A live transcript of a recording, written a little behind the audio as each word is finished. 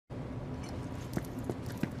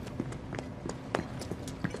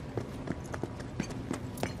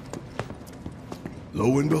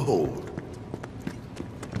lo and behold.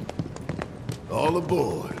 All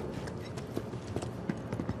aboard.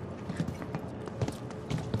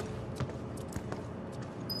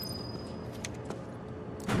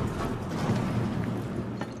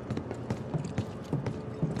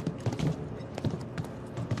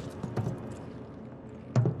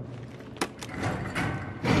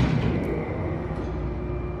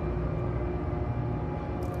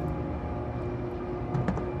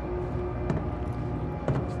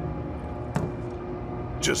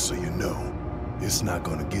 Just so you know, it's not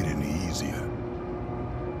gonna get any easier.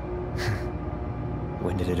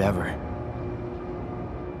 When did it ever?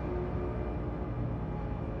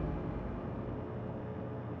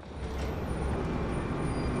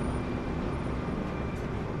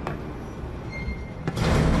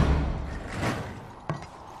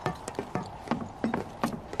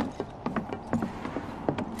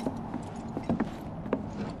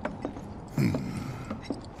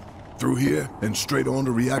 Through here and straight on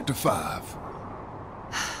to Reactor 5.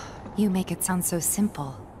 You make it sound so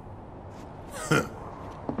simple.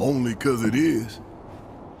 Only 'cause it is.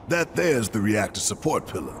 That there's the reactor support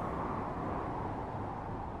pillar.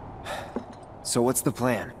 So what's the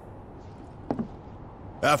plan?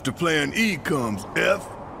 After plan E comes F,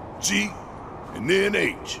 G, and then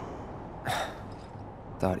H.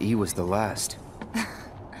 Thought E was the last.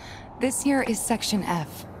 This here is Section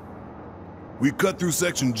F. We cut through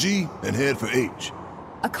Section G and head for H.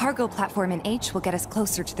 A cargo platform in H will get us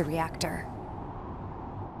closer to the reactor.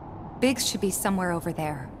 Biggs should be somewhere over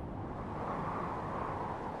there.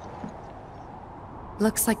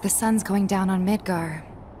 Looks like the sun's going down on Midgar.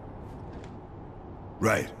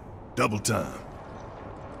 Right. Double time.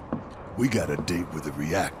 We got a date with the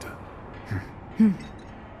reactor.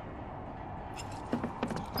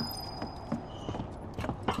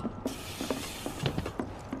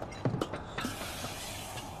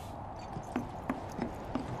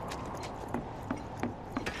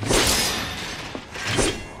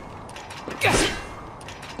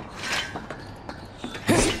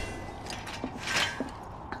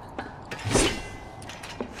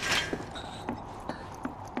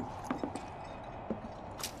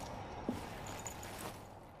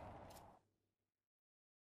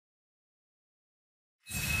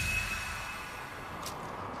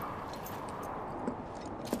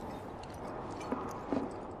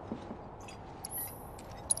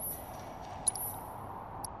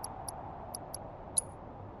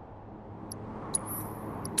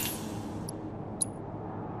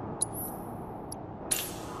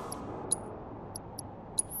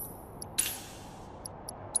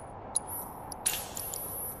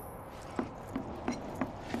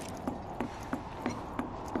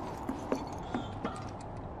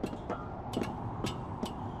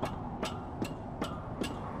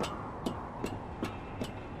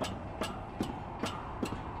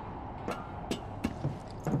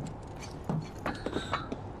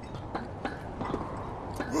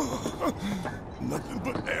 Nothing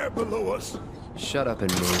but air below us. Shut up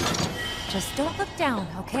and move. Just don't look down,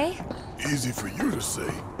 okay? Easy for you to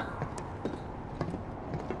say.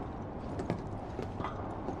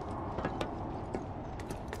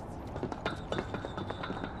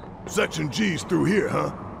 Section G's through here,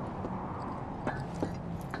 huh?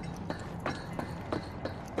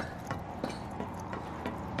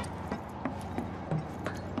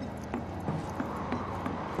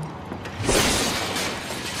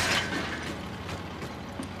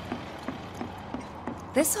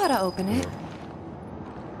 This ought to open it.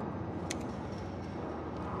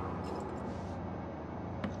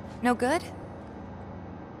 No good?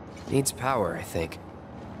 Needs power, I think.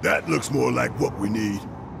 That looks more like what we need.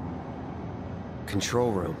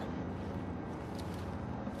 Control room.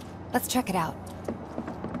 Let's check it out.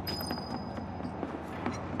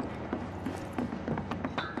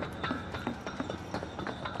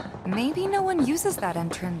 Maybe no one uses that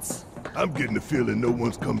entrance. I'm getting the feeling no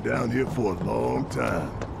one's come down here for a long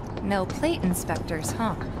time. No plate inspectors,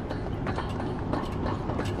 huh?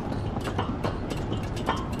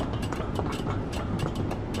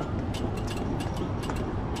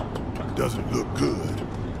 Doesn't look good.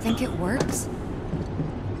 Think it works?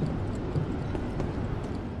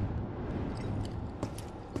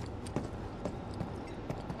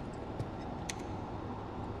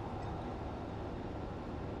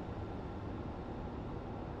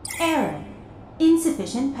 Error.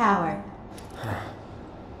 Insufficient power.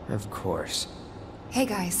 Of course. Hey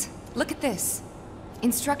guys, look at this.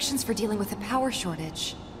 Instructions for dealing with a power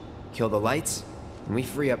shortage. Kill the lights, and we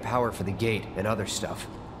free up power for the gate and other stuff.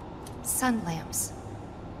 Sun lamps.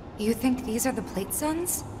 You think these are the plate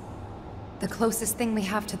suns? The closest thing we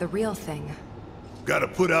have to the real thing. Gotta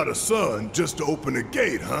put out a sun just to open a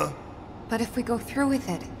gate, huh? But if we go through with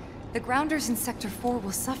it, the grounders in Sector 4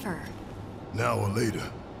 will suffer. An hour later,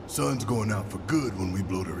 sun's going out for good when we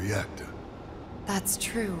blow the reactor. That's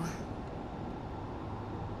true.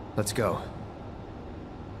 Let's go.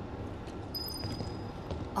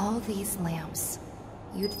 All these lamps.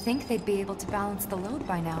 You'd think they'd be able to balance the load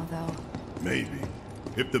by now, though. Maybe.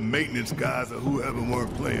 If the maintenance guys or whoever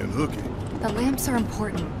weren't playing hooky. The lamps are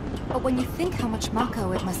important, but when you think how much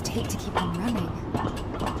Mako it must take to keep them running...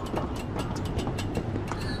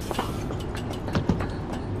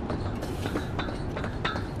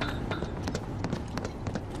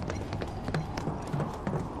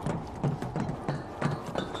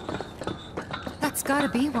 That's gotta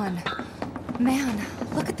be one. Man,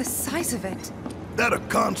 look at the size of it. That a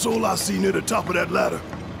console I see near the top of that ladder?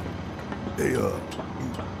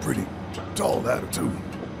 Pretty tall ladder, too.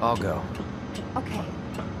 I'll go. Okay,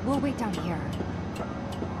 we'll wait down here.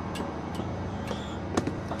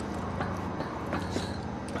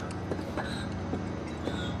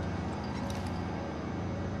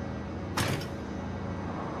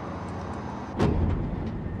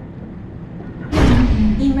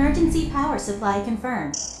 Emergency power supply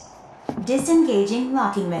confirmed. Disengaging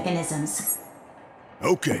locking mechanisms.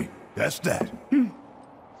 Okay, that's that.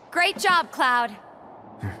 Great job, Cloud.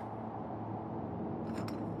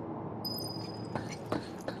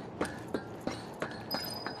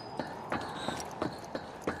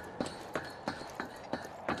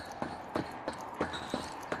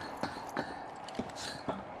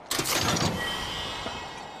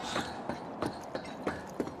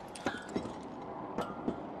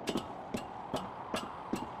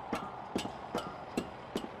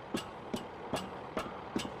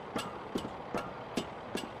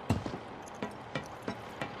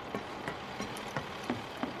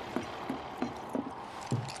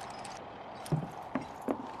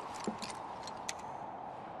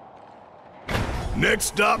 Next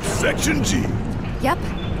stop, Section G. Yep,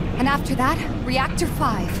 and after that, Reactor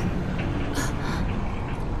 5.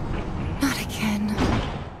 Not again.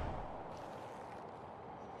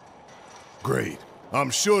 Great.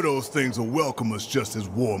 I'm sure those things will welcome us just as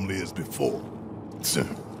warmly as before.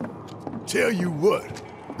 Tell you what,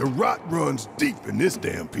 the rot runs deep in this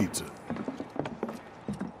damn pizza.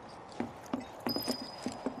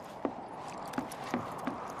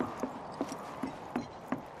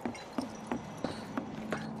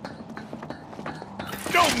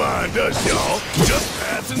 Don't mind us, y'all. Just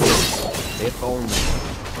passing through. If only.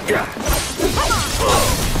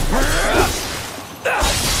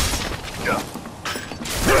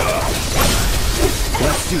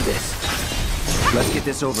 Let's do this. Let's get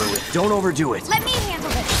this over with. Don't overdo it. Let me handle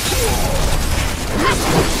this.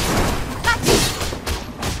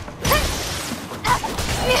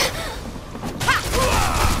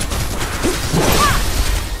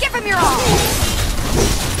 Give him your all.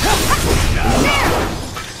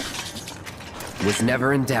 Was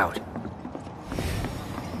never in doubt.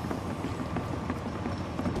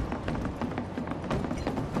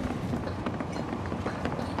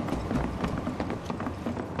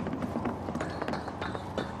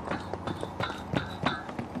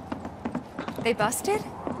 They busted?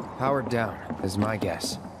 Powered down, is my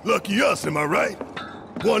guess. Lucky us, am I right?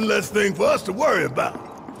 One less thing for us to worry about.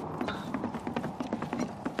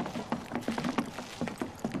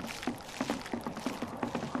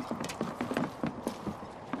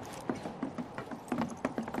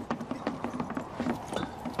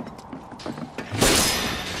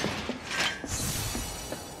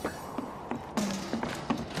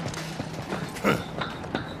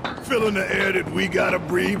 Filling the air that we gotta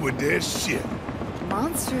breathe with their shit.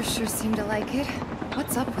 Monsters sure seem to like it.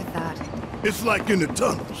 What's up with that? It's like in the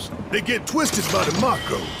tunnels. They get twisted by the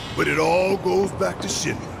Mako, but it all goes back to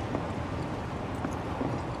Shinra.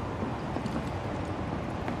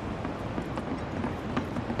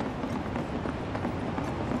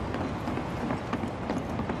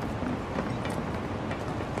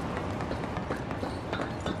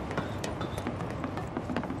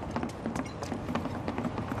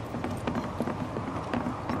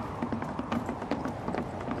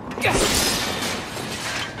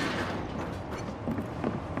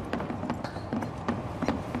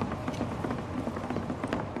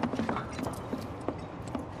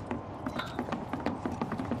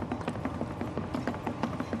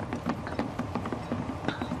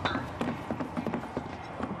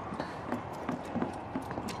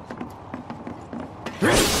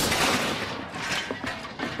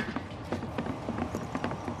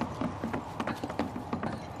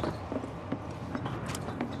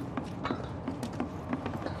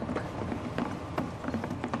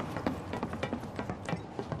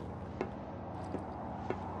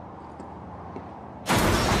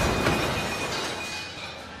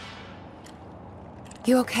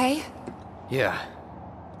 You okay? Yeah.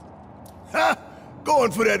 Ha!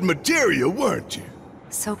 Going for that materia, weren't you?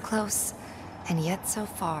 So close, and yet so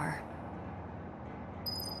far.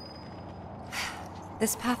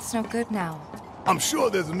 This path's no good now. I'm sure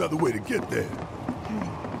there's another way to get there.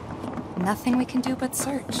 Nothing we can do but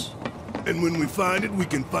search. And when we find it, we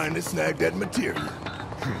can finally snag that materia.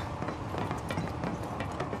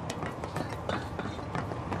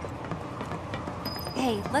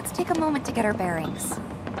 Hey, let's take a moment to get our bearings.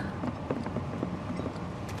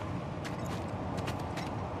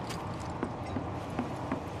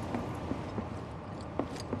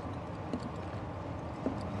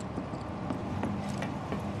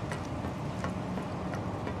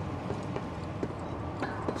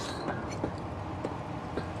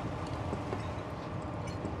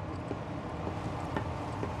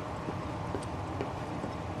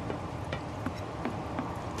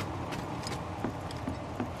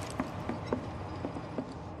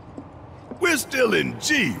 We're still in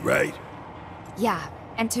G, right? Yeah,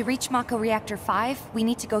 and to reach Mako Reactor 5, we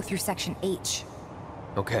need to go through Section H.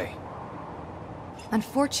 Okay.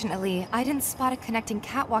 Unfortunately, I didn't spot a connecting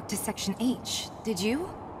catwalk to Section H. Did you?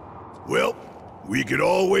 Well, we could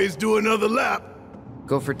always do another lap.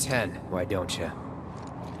 Go for 10, why don't you?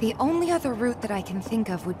 The only other route that I can think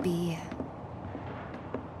of would be...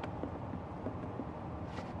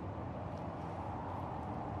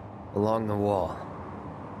 Along the wall.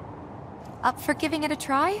 Up for giving it a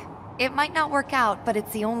try? It might not work out, but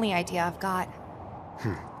it's the only idea I've got.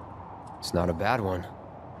 It's not a bad one.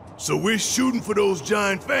 So we're shooting for those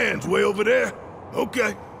giant fans way over there?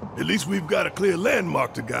 Okay. At least we've got a clear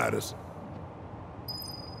landmark to guide us.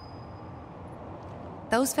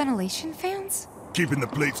 Those ventilation fans? Keeping the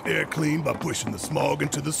plate's air clean by pushing the smog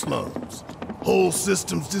into the slums. Whole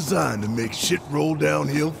system's designed to make shit roll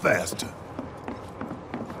downhill faster.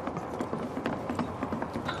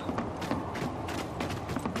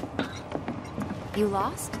 You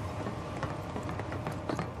lost?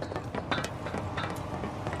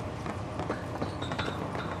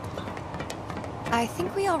 I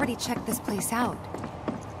think we already checked this place out.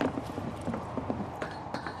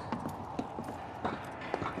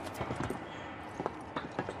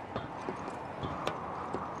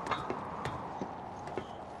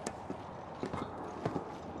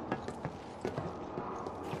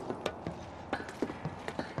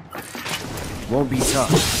 Won't be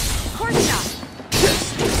tough. Of course not!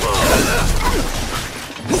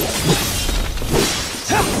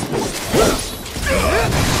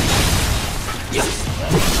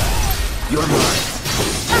 You're mine.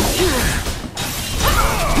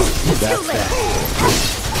 That's that.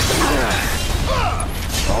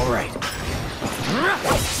 All right.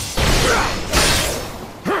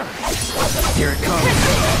 Here it comes.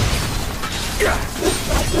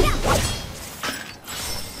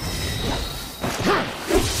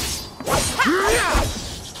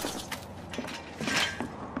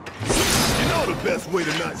 You know the best way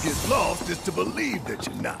to not get lost is to believe that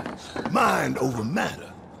you're not. Mind over matter.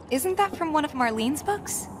 Isn't that from one of Marlene's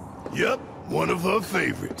books? Yep, one of her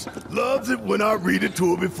favorites. Loves it when I read it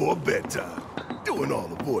to her before bedtime. Doing all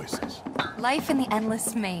the voices. Life in the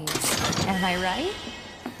Endless Maze. Am I right?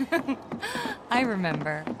 I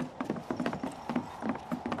remember.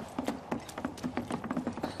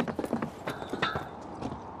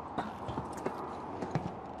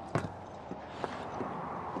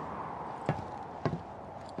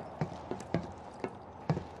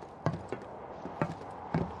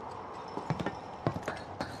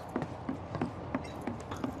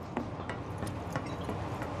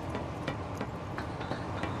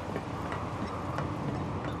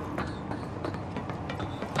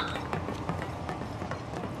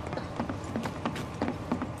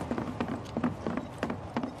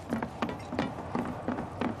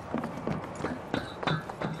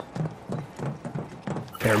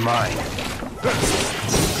 They're mine.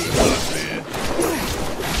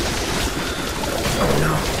 Oh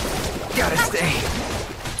no. Gotta stay.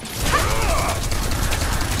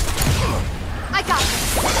 I got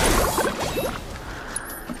this!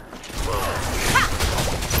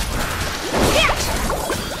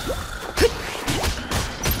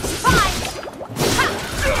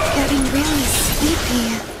 Getting really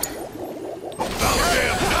sleepy.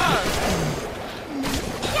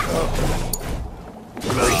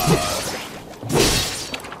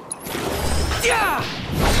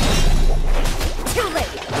 Too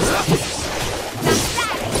late.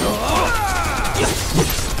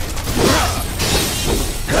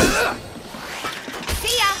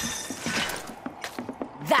 See ya.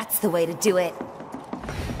 That's the way to do it.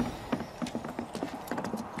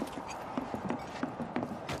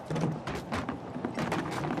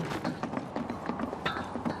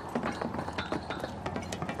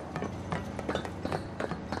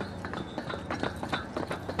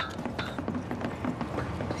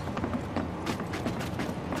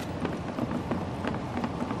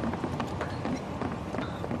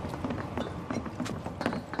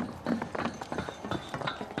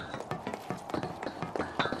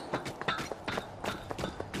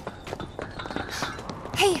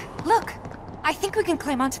 think we can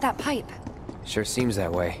climb onto that pipe. Sure seems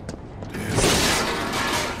that way.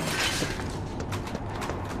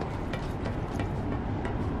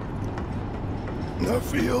 I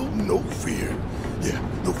feel no fear. Yeah,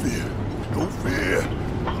 no fear. No fear.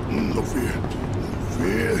 No fear. No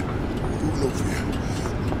fear. Ooh, no fear.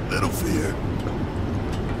 Little fear.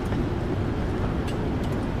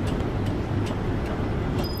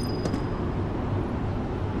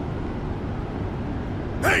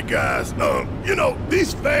 Hey guys, you know,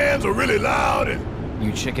 these fans are really loud and...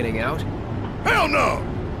 You chickening out? Hell no!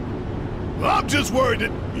 I'm just worried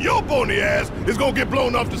that your pony ass is gonna get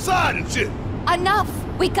blown off the side and shit. Enough!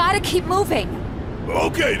 We gotta keep moving!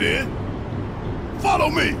 Okay then. Follow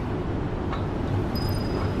me.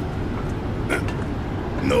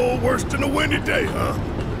 No worse than a windy day, huh?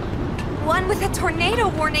 One with a tornado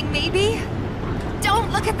warning, maybe?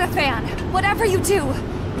 Don't look at the fan! Whatever you do!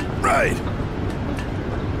 Right.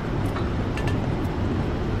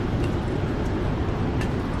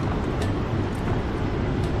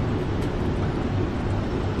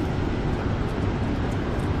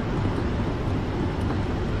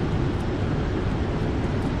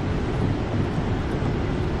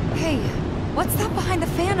 Hey, what's that behind the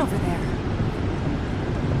fan over there?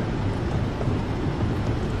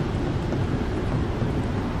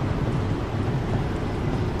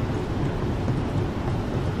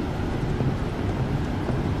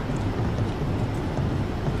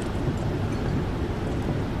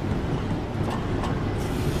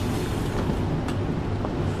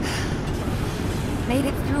 Made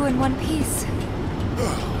it through in one piece.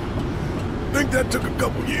 Think that took a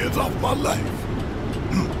couple years off my life.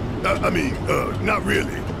 I mean, not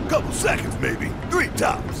really. Couple seconds, maybe. 3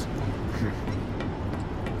 tops.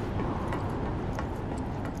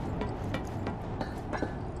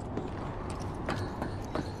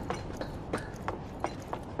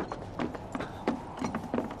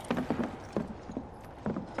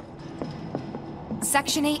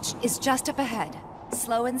 Section H is just up ahead.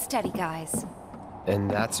 Slow and steady, guys. And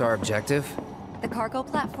that's our objective? The cargo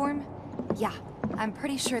platform? Yeah, I'm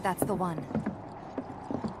pretty sure that's the one.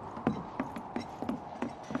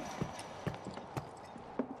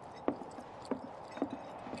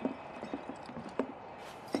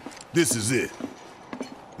 This is it.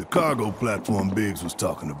 The cargo platform Biggs was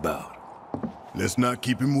talking about. Let's not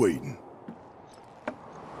keep him waiting.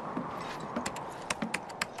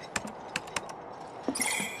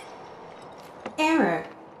 Error.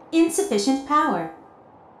 Insufficient power.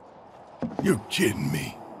 You're kidding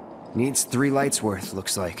me. Needs 3 lights worth,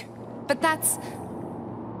 looks like. But that's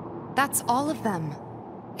all of them,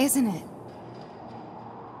 isn't it?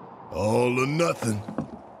 All or nothing.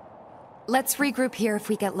 Let's regroup here if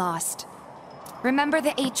we get lost. Remember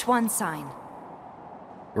the H1 sign.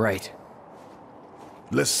 Right.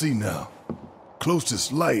 Let's see now.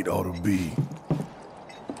 Closest light ought to be...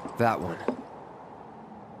 That one.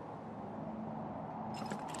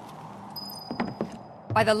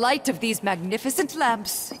 By the light of these magnificent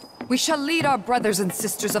lamps, we shall lead our brothers and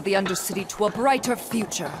sisters of the Undercity to a brighter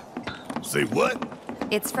future. Say what?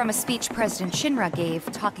 It's from a speech President Shinra gave,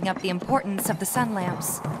 talking up the importance of the sun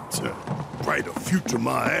lamps. Brighter future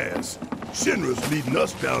my ass. Shinra's leading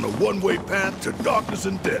us down a one-way path to darkness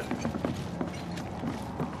and death.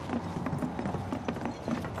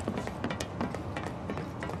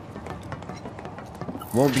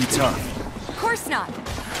 Won't be tough. Of course not!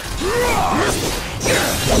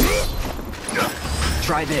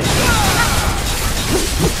 Try this.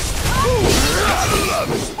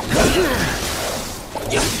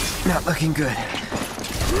 Not looking good.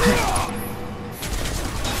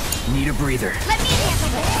 Need a breather. Let me handle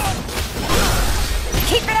this!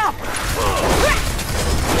 Keep it up!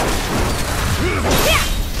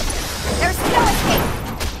 There's no escape!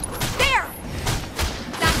 There!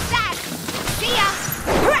 That's that! See ya!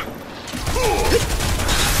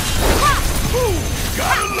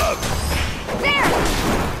 Gotta love it! There!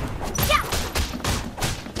 Yeah!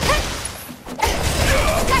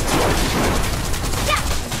 Gotcha! Yeah!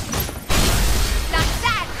 That's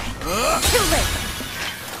that! Too late!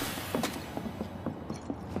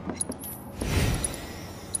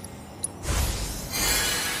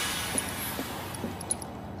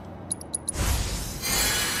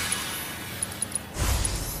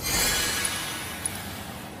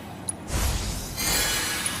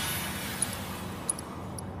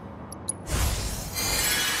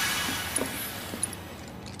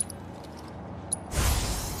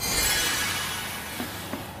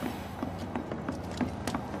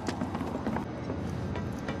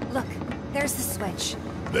 Look, there's the switch.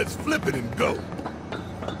 Let's flip it and go.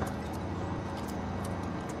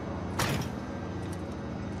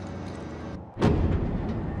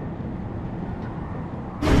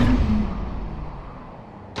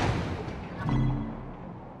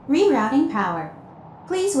 Rerouting power.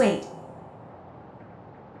 Please wait.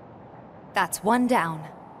 That's one down.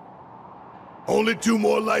 Only 2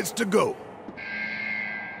 more lights to go.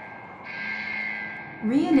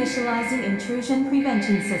 Reinitializing intrusion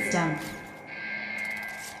prevention system.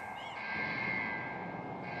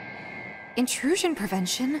 Intrusion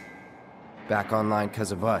prevention? Back online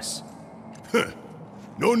because of us.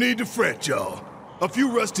 No need to fret, y'all. A few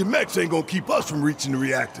rusty mechs ain't gonna keep us from reaching the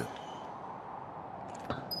reactor.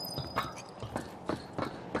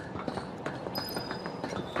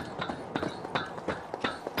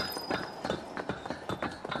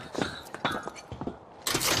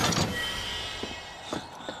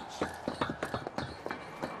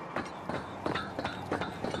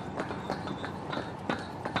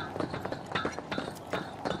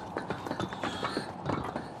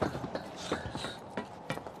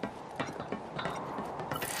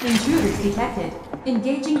 Intruders detected.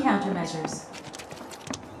 Engaging countermeasures.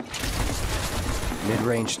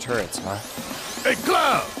 Mid-range turrets, huh? Hey,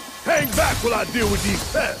 Cloud! Hang back while I deal with these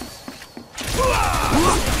pests!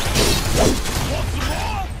 Want some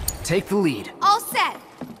more? Take the lead. All set!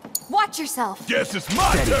 Watch yourself! Guess it's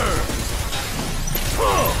my Steady. turn!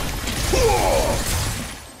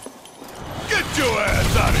 Get your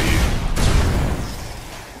ass out of here!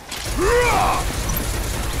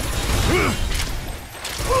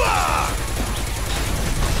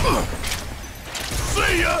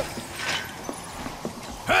 See ya!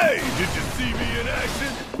 Hey, did you see me in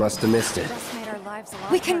action? Must have missed it. Just made our lives a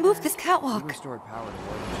lot We can move this catwalk. Restored power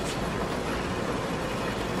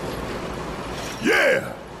to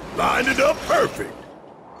Yeah! Lined it up perfect!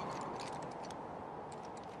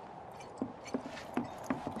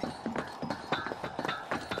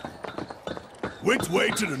 Which way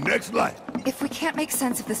to the next light? If we can't make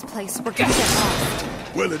sense of this place, we're gonna get lost.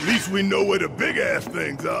 Well, at least we know where the big-ass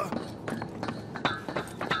things are.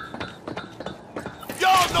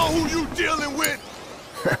 Y'all know who you dealing with?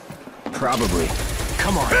 Probably.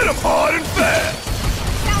 Come on. Hit 'em hard and fast!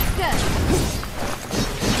 Sounds good.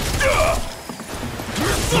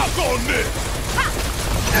 Suck on this!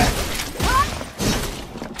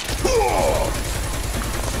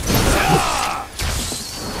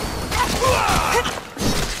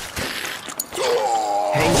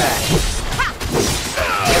 Hang back.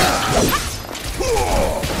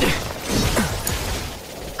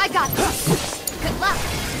 I got this. Good luck.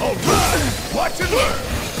 All right! Watch and learn!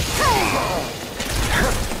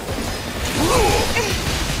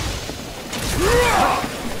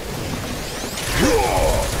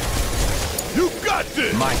 You got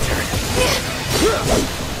this! My turn.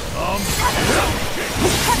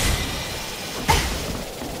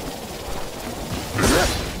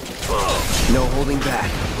 No holding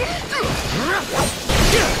back.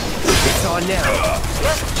 It's on now.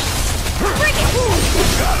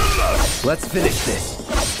 Let's finish this.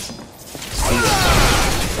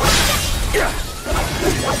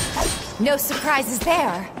 No surprises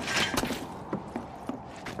there.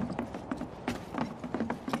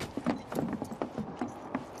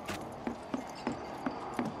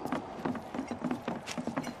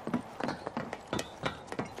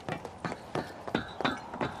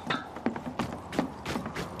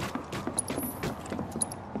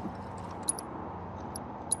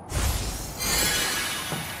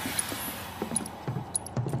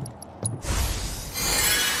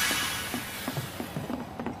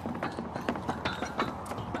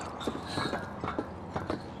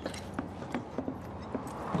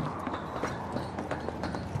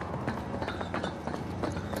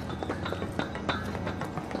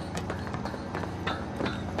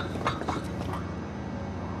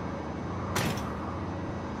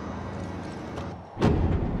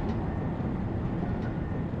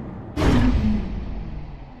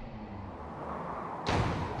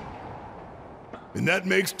 And that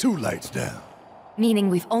makes 2 lights down. Meaning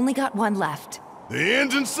we've only got one left. The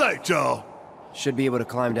end's in sight, y'all. Should be able to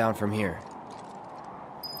climb down from here.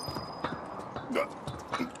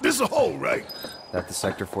 This a hole, right? That the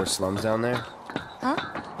Sector 4 slums down there? Huh?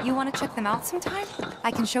 You want to check them out sometime?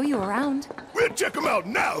 I can show you around. We'll check them out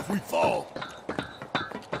now if we fall.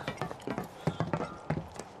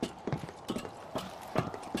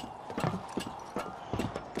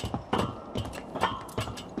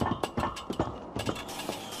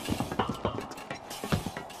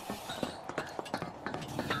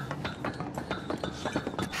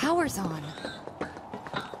 Power's on.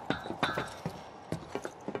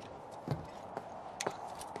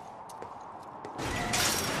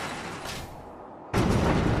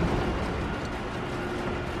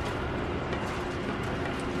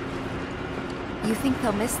 You think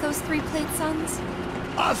they'll miss those three-plate suns?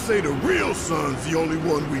 I say the real sun's the only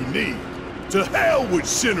one we need. To hell with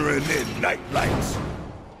Shinra and their night lights.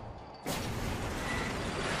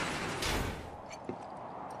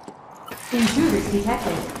 Intruders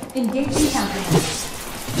detected. Engaging countermeasures.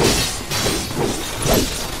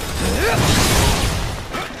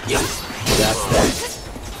 That's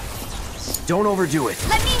that. Don't overdo it.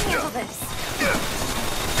 Let me handle this!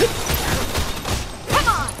 Come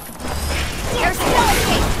on! There's no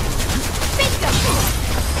escape! Bingo!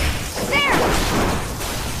 There!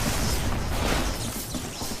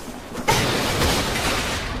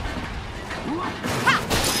 Ha!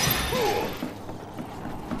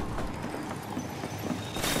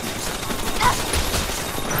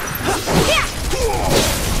 Yeah!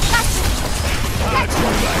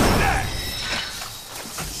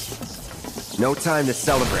 No time to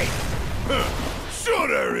celebrate. Sure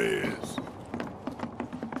there is.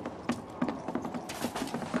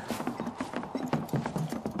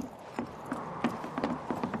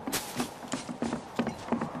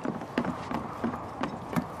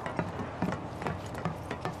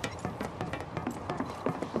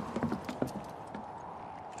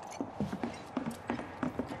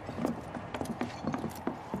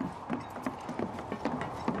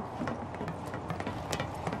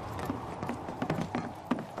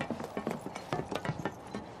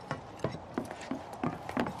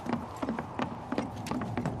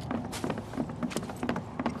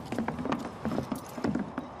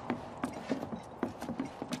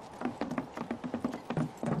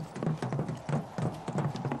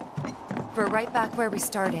 We're right back where we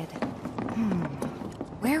started.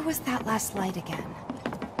 Where was that last light again?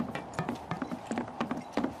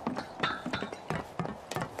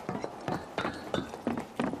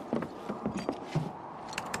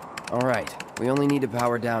 All right, we only need to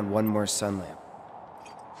power down one more sun lamp.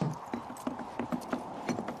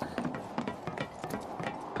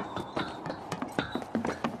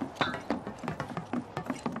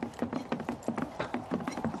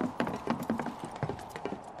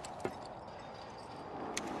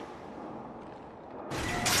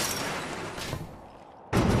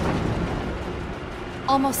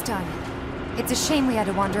 Almost done. It's a shame we had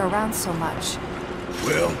to wander around so much.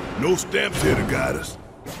 Well, no stamps here to guide us.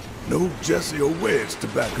 No Jesse or Wedge to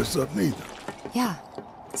back us up neither. Yeah.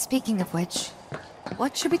 Speaking of which,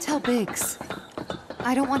 what should we tell Biggs?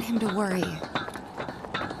 I don't want him to worry.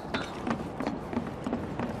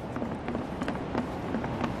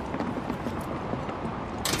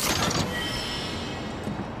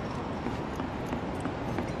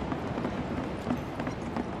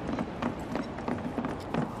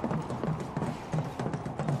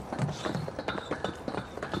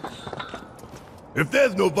 If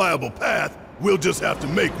there's no viable path, we'll just have to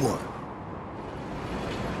make one.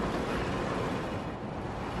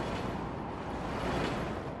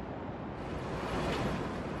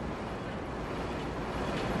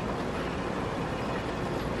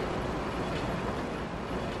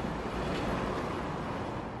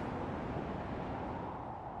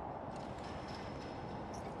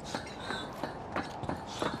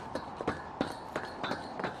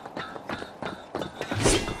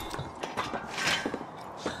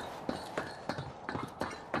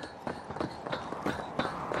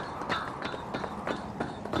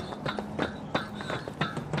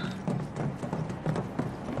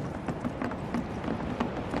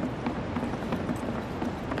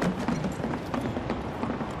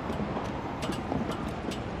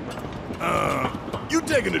 You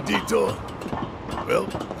taking a detour? Well,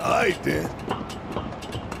 alright then.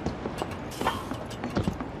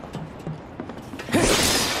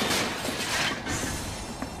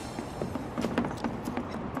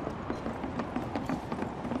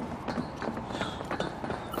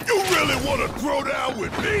 You really want to throw down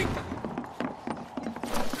with me?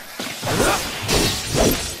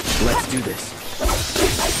 Let's do this.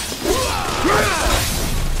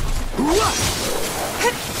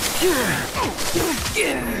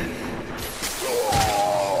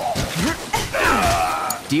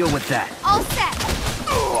 Deal with that. All set!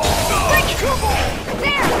 Bring it! Come on!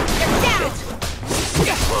 There! You're down!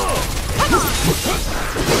 Come on!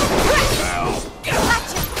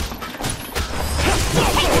 Gotcha!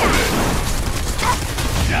 Take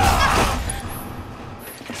that!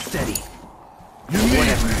 Steady. You need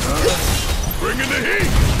me, huh? Bring in the heat!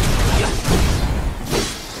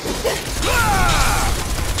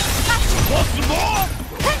 Want some more?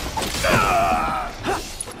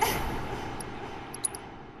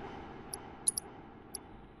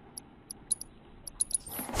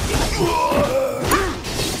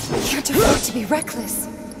 Can't afford to be reckless.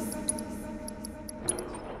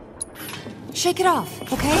 Shake it off,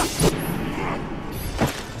 okay?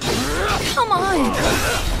 Come on!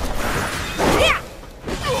 Yeah!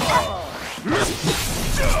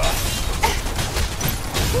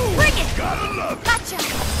 Bring it! Gotcha!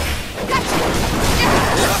 Gotcha!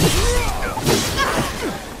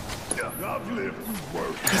 I've lived through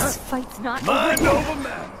worse. This fight's not Mind over. over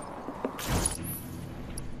matter.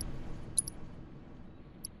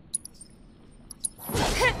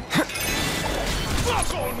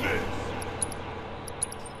 Fuck on this!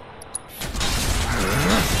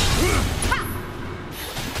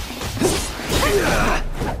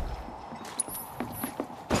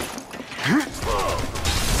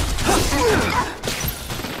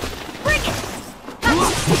 Bring it!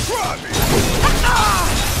 Try me!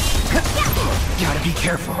 Gotta be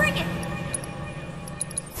careful. Bring it!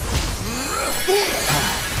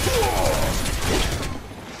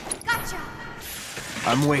 Gotcha!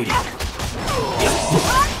 I'm waiting.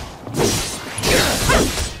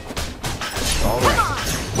 All right.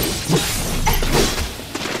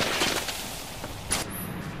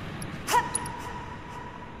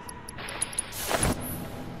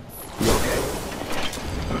 You okay?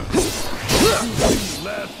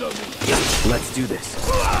 Last of it. Let's do this.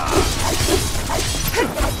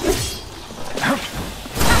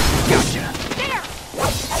 Gotcha. There!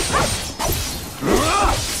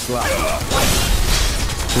 Slide.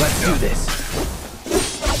 Let's do this.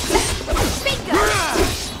 Bingo!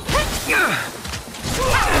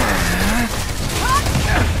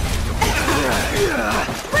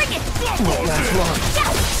 Bring it! Won't last long.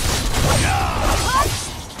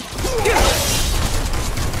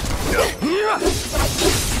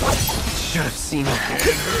 Should have seen that.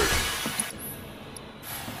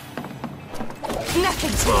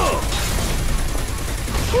 Nothing's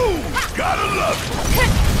Ooh, gotta love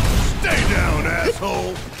it. Stay down,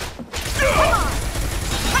 asshole.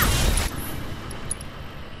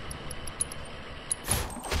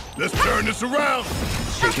 Let's turn this around.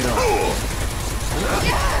 Shake it off.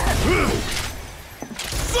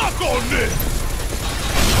 Fuck on this.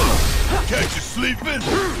 Catch you sleeping.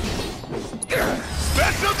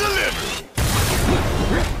 Special delivery.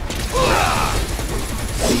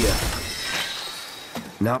 See ya.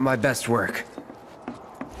 Not my best work.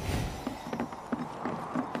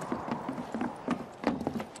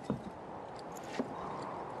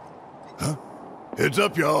 Heads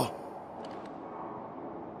up, y'all.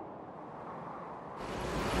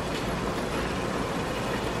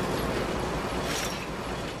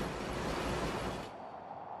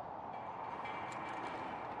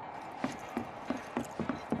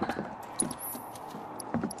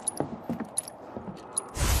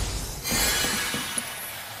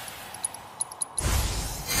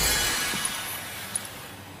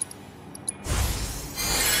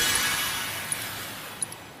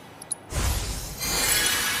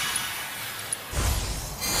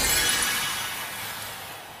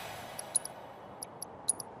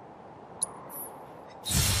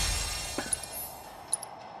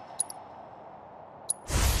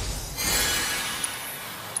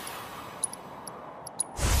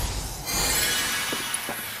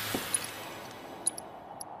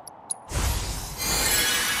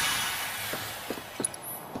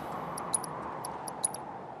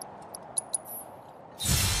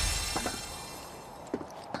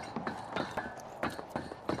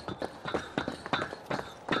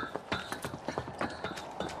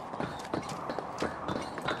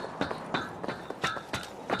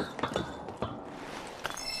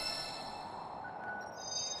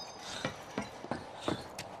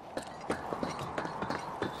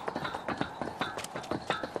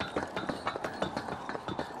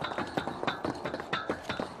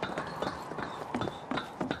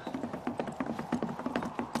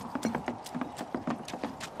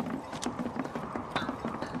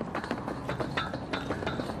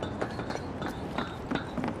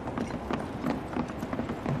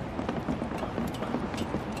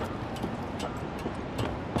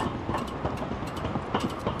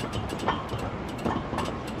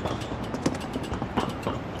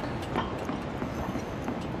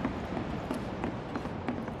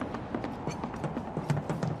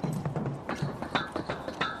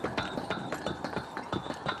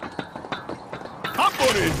 I'm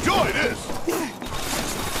gonna enjoy this.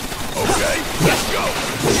 Okay, let's go.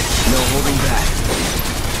 No holding back.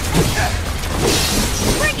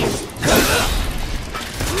 Bring it!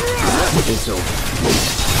 It's over.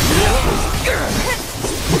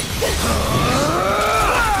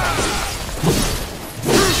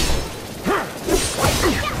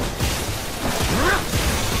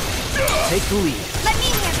 Take the lead. Let me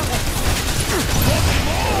handle it!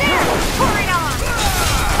 There! Pour it on!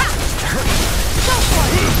 Ha!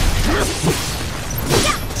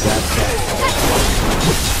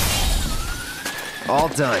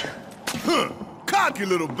 done. Huh. Cocky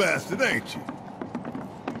little bastard, ain't you?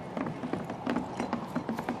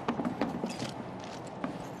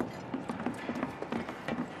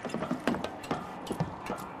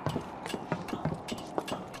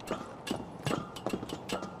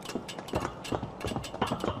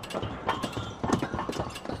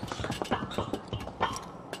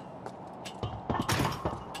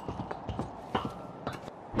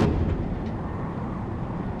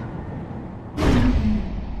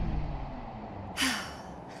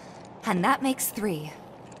 And that makes 3.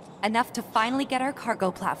 Enough to finally get our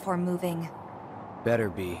cargo platform moving. Better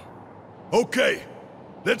be. Okay,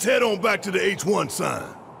 let's head on back to the H1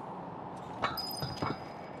 sign.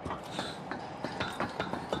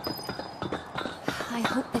 I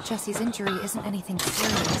hope that Jessie's injury isn't anything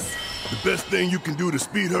serious. The best thing you can do to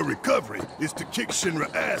speed her recovery is to kick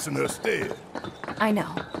Shinra ass in her stead. I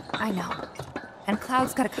know. And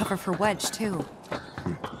Cloud's got a cover for Wedge, too.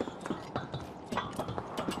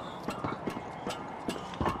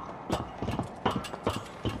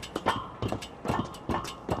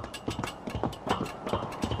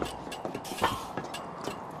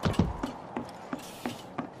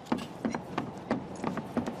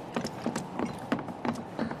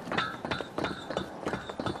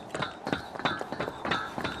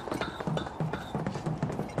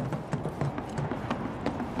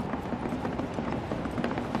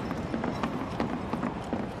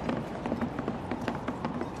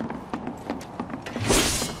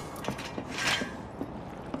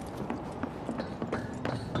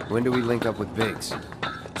 When do we link up with Biggs?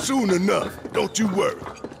 Soon enough, don't you worry.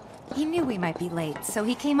 He knew we might be late, so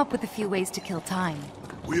he came up with a few ways to kill time.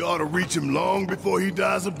 We ought to reach him long before he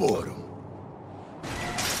dies of boredom.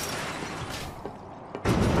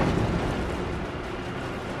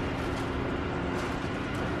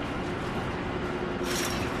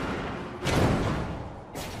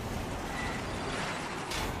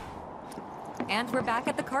 And we're back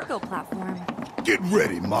at the cargo platform. Get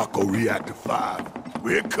ready, Mako Reactor 5.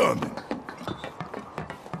 We're coming.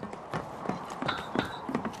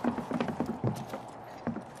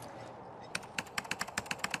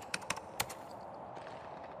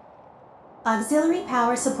 Auxiliary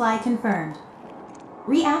power supply confirmed.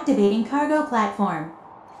 Reactivating cargo platform.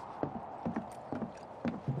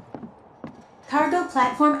 Cargo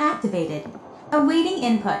platform activated. Awaiting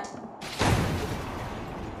input.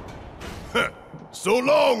 So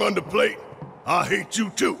long, underplate. I hate you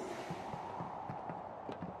too.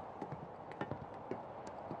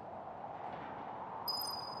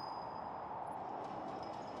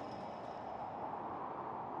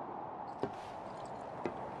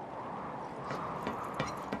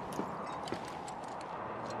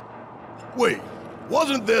 Wait,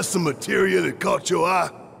 wasn't there some materia that caught your eye?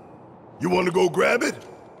 You want to go grab it?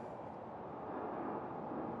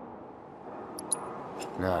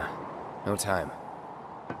 Nah, no time.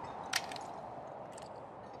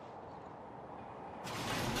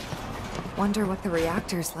 Wonder what the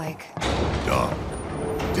reactor's like. Dark,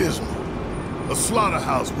 dismal. A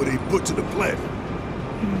slaughterhouse where they butcher the planet.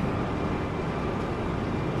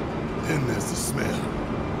 Then there's the smell.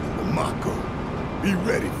 The Mako. Be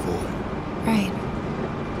ready for it. Right.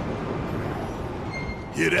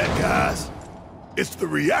 Hear that, guys? It's the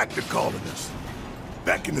reactor calling us.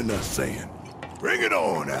 Beckoning us, saying, "Bring it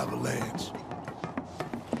on, Avalanche."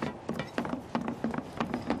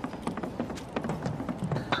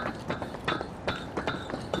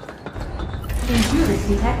 Intruders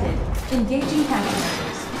detected. Engaging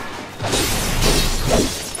countermeasures.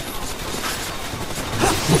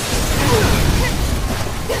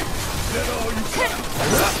 That all you got?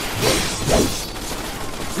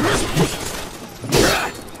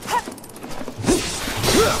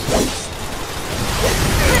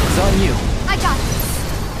 It's on you. I got this.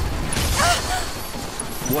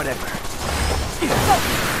 Whatever.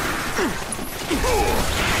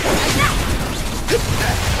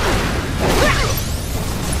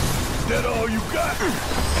 That all you got?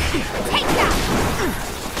 Take that!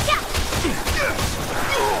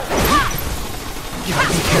 You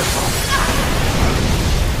gotta be careful.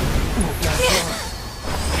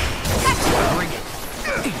 Bring it.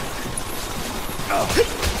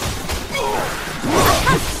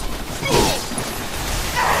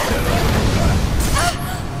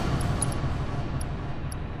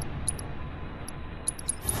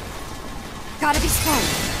 Gotta be smart.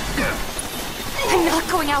 I'm not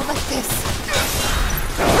going out like this.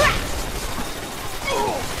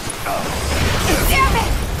 Damn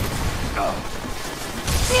it!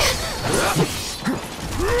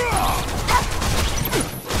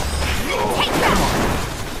 Take that!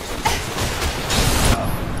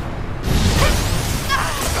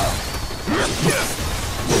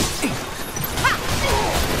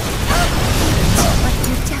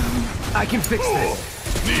 fix this.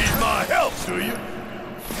 Need my help, do you?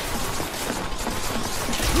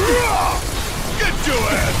 Get your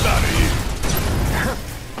ass out of here!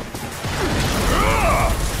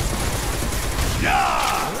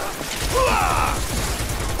 Yeah!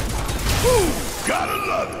 Ooh, gotta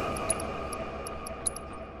love it!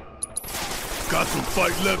 Got some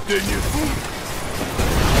fight left in you?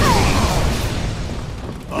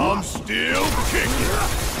 I'm still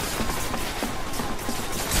kicking.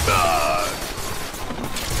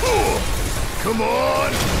 Come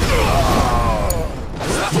on!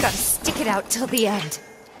 Gotta stick it out till the end.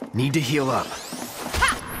 Need to heal up.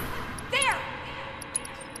 Ha! There!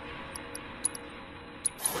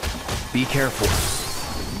 Be careful.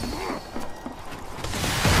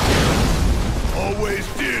 Always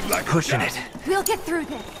did like Pushing a it. We'll get through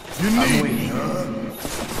this. You I'm need waiting.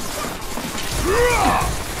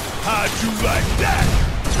 How'd you like that?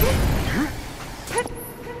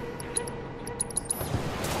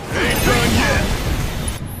 Ain't done yet.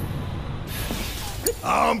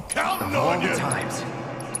 I'm counting All on the you. times.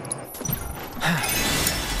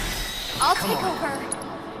 I'll take over.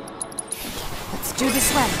 Let's do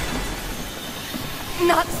this way.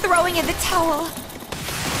 Not throwing in the towel.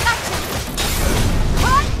 Gotcha.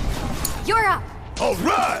 What? You're up. All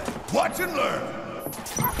right, watch and learn.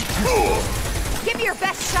 Give me your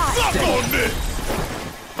best shot. Suck on this.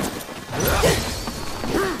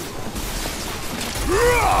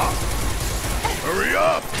 Hurry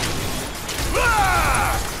up.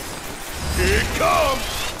 Here it comes.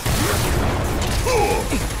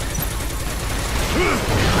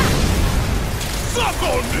 Suck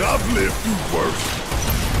on this. I've lived through worse.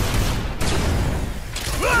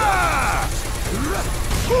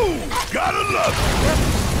 Gotta love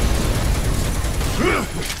it.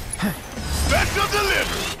 Special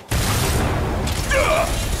delivery.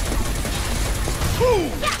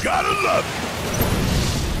 Gotta love it.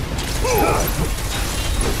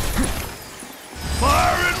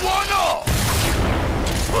 Firing one off.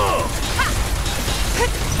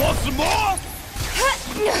 Want some more?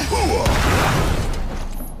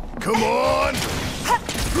 Come on.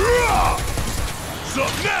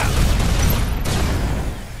 Suck now.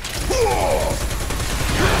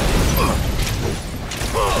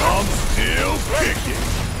 I'm still kicking.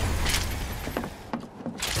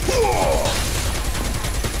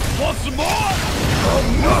 Want some more? I'm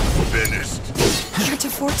not finished. Can't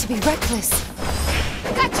afford to be reckless.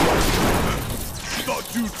 Gotcha! Thought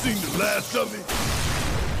you'd seen the last of me?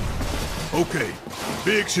 Okay,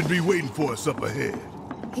 Big should be waiting for us up ahead.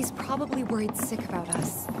 He's probably worried sick about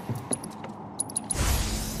us.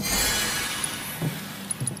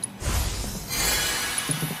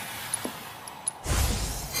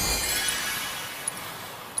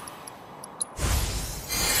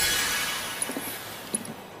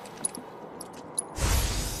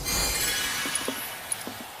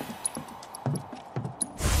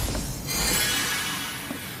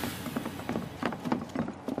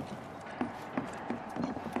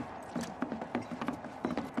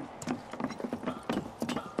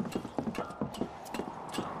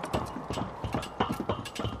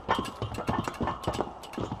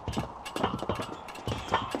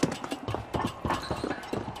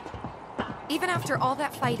 Even after all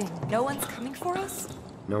that fighting, no one's coming for us?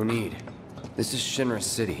 No need. This is Shinra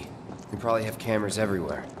City. We probably have cameras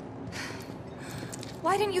everywhere.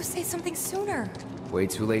 Why didn't you say something sooner? Way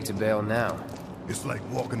too late to bail now. It's like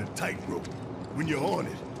walking a tightrope. When you're on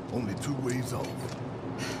it, only two ways off.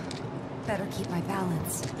 Better keep my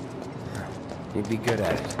balance. You'd be good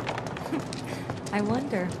at it. I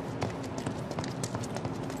wonder.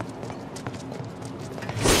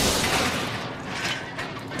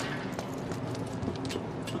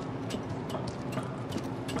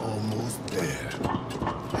 Almost there.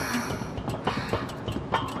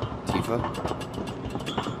 Tifa?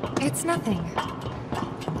 It's nothing.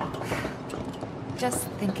 Just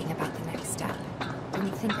thinking about the next step.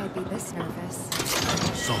 Didn't think I'd be this nervous.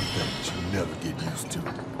 Some things you never get used to.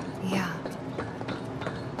 Yeah.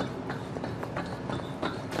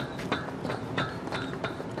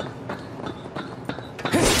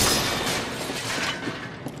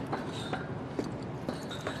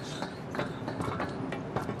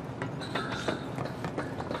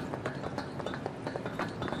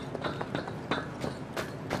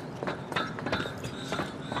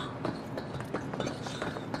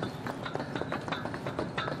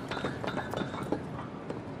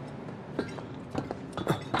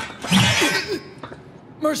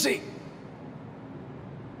 Mercy!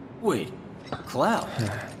 Wait, Cloud.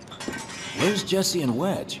 Where's Jesse and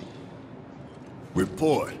Wedge?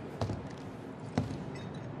 Report.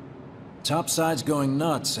 Topside's going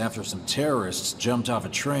nuts after some terrorists jumped off a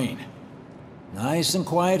train. Nice and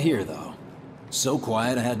quiet here, though. So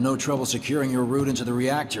quiet I had no trouble securing your route into the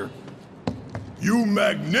reactor. You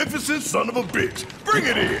magnificent son of a bitch! Bring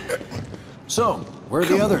it in! So, where are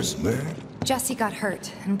the others? Man. Jesse got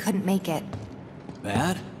hurt and couldn't make it.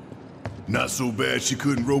 Bad? Not so bad she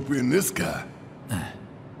couldn't rope in this guy.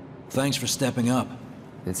 Thanks for stepping up.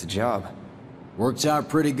 It's a job. Worked out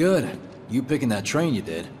pretty good. You picking that train you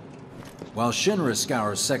did. While Shinra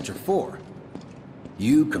scours Sector 4,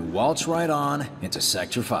 you can waltz right on into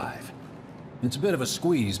Sector 5. It's a bit of a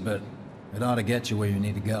squeeze, but it ought to get you where you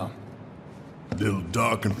need to go. Little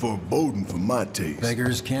dark and foreboding for my taste.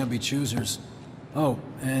 Beggars can't be choosers. Oh,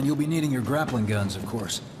 and you'll be needing your grappling guns, of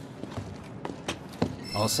course.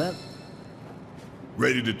 All set?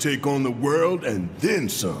 Ready to take on the world and then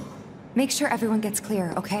some. Make sure everyone gets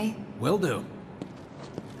clear, okay? Will do.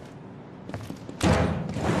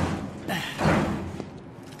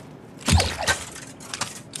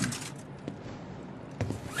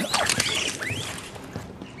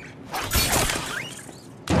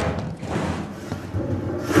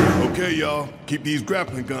 Okay, y'all. Keep these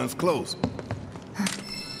grappling guns close.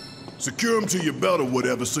 Secure them to your belt or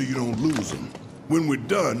whatever so you don't lose them. When we're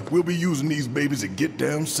done, we'll be using these babies to get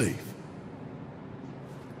down safe.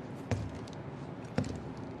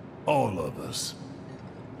 All of us.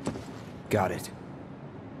 Got it.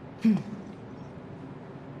 A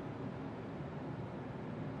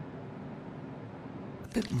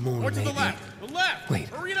bit more, More to maybe. the left! The left! Wait.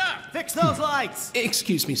 Hurry it up! Fix those lights!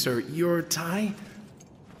 Excuse me, sir. Your tie?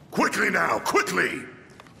 Quickly now, quickly!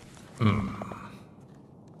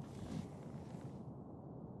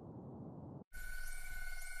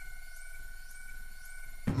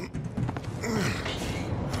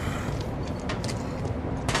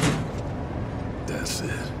 That's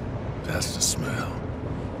it. That's the smell.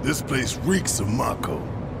 This place reeks of Mako.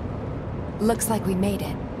 Looks like we made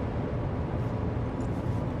it.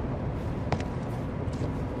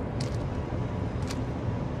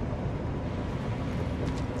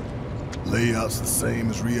 Layout's the same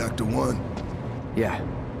as Reactor 1. Yeah.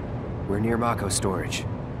 We're near Mako storage.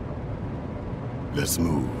 Let's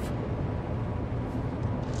move.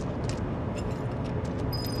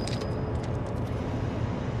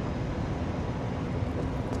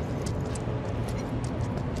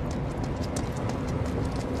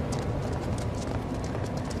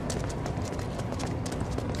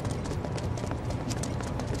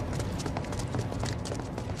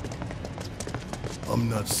 I'm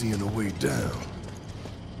not seeing a way down.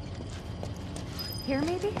 Here,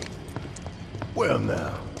 maybe? Well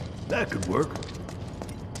now, that could work.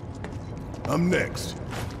 I'm next.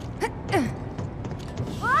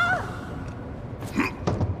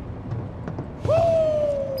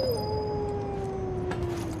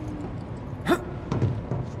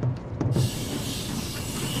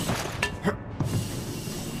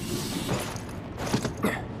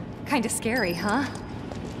 Kinda scary, huh?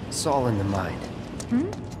 It's all in the mind.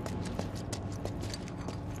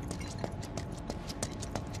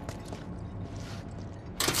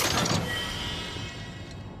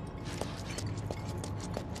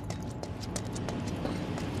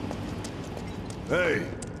 Hey,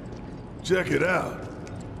 check it out.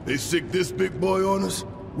 They stick this big boy on us,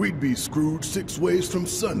 we'd be screwed 6 ways from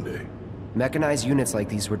Sunday. Mechanized units like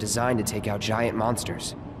these were designed to take out giant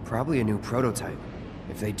monsters. Probably a new prototype.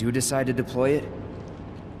 If they do decide to deploy it,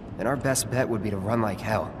 then our best bet would be to run like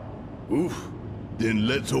hell. Oof. Then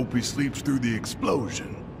let's hope he sleeps through the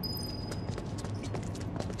explosion.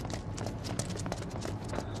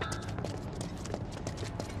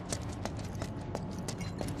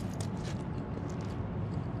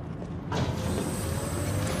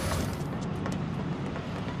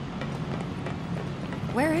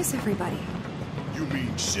 Where is everybody? You mean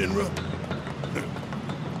Shinra?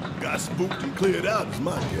 Got spooked and cleared out is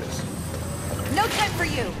my guess. No time for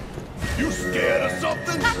you! You scared of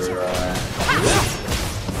something?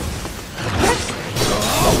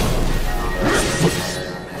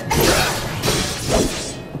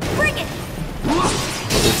 Bring it!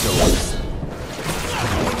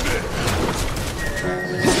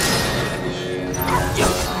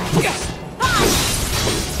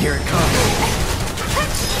 Here it comes.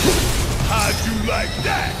 How'd you like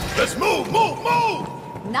that? Let's move, move, move!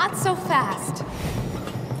 Not so fast.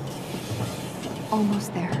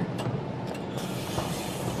 Almost there.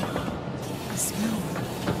 The smell.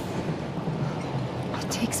 It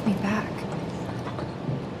takes me back.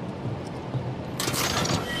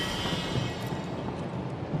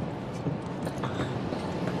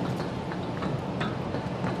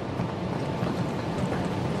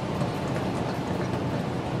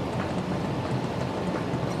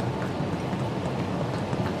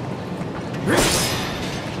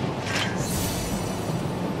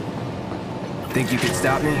 Think you can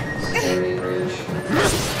stop me?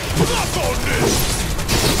 Lock on this!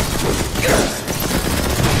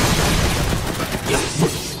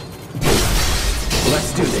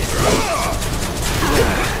 Let's do this.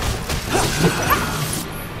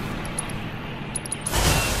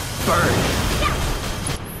 Burn.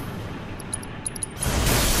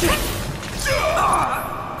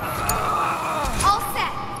 All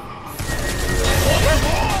set.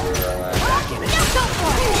 Back in it. Go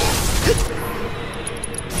for it.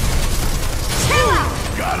 Chill out.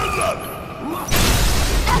 Gotta love it!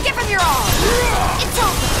 Give him your all. It's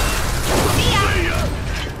over. See ya. See ya!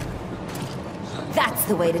 That's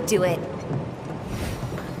the way to do it.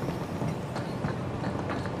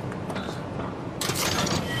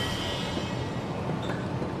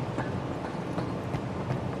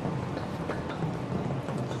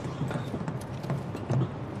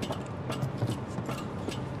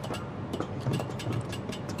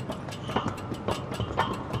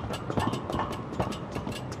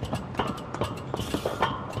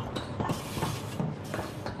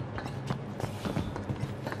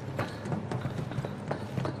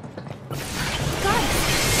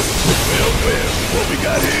 What we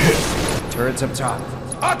got here? Turrets up top.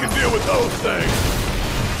 I can deal with those things!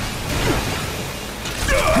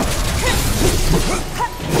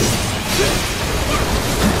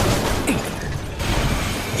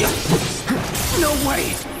 No way!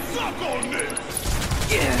 Suck on this!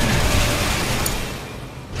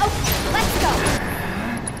 Okay, let's go.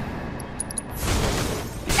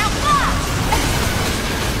 Now fly!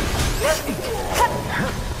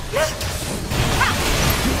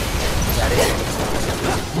 Is that it?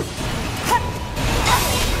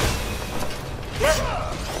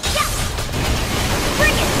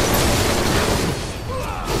 Bring it!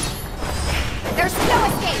 There's no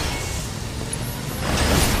escape!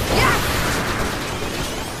 Yeah!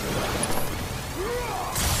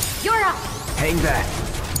 You're up! Hang back.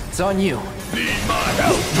 It's on you. Need my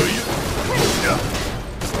help, do you?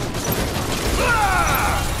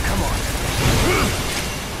 Come on.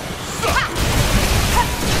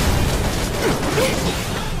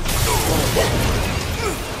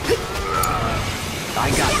 I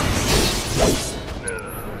got this.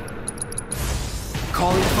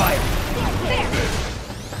 Calling fire.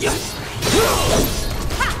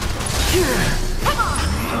 There! Come on!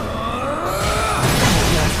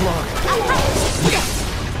 Last long.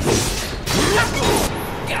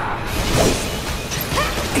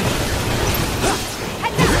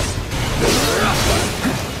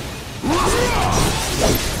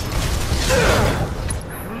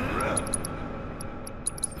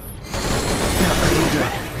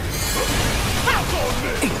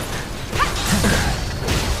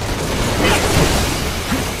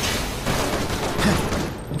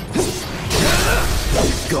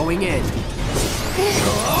 Going in.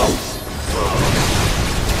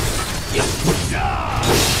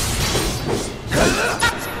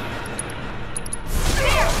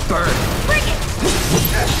 Burn. Bring it!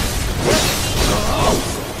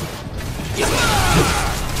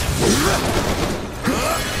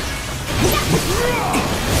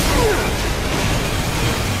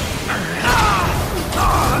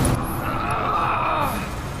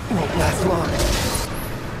 Won't last long.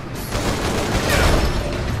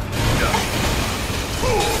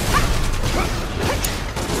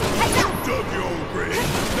 Dug your own grave.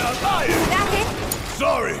 Now lying! That hit?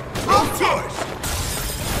 Sorry, no All set. choice.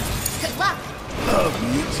 Good luck. Love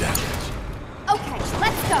me challenge. Okay,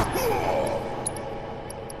 let's go.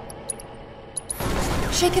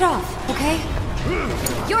 Shake it off, okay?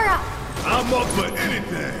 You're up. I'm up for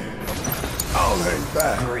anything. I'll hang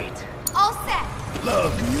back. Great. All set.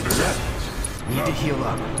 Love me challenge. Need to heal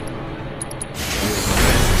up.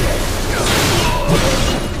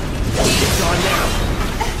 It's on now.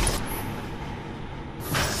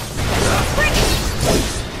 Bring it.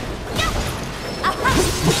 No.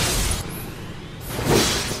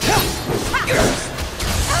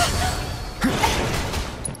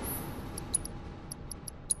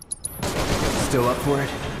 Still up for it?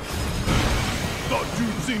 Thought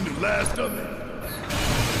you'd seen the last of it.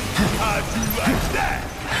 How'd you like that?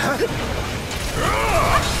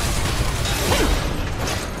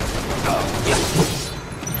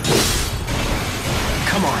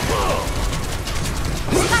 Come on.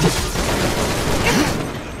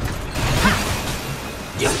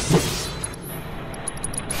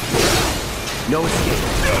 No escape.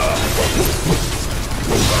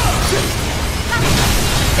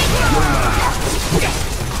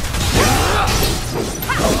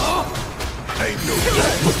 Ain't no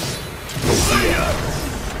chance. See ya.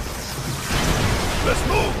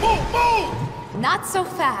 Move! Not so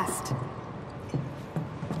fast.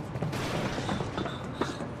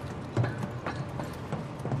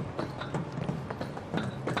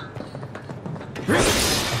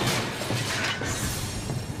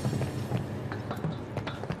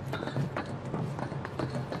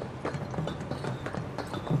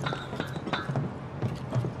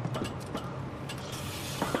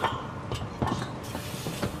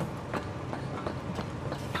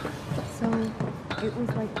 It was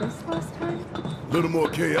like this last time? A little more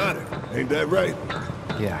chaotic, ain't that right?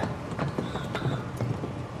 Yeah.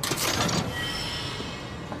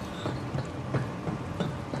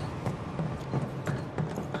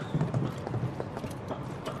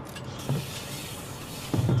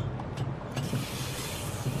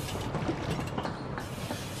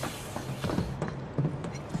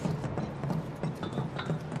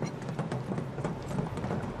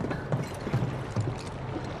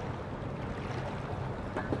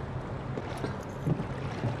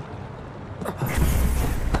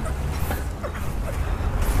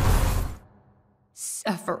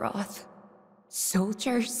 Sephiroth.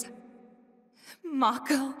 Soldiers.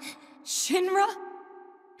 Mako. Shinra.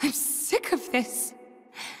 I'm sick of this.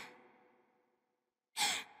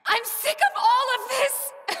 I'm sick of all of this!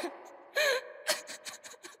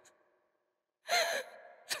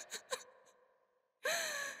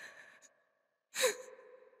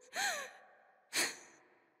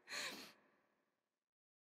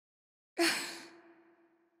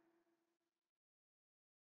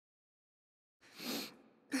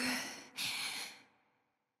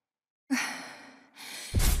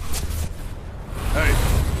 Hey,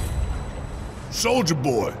 Soldier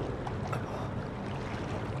Boy.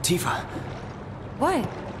 Tifa. What?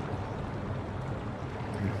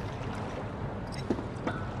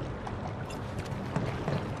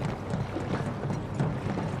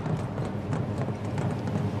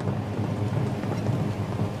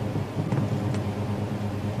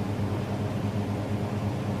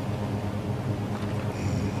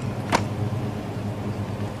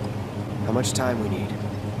 How much time we need?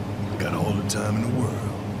 Got all the time in the world.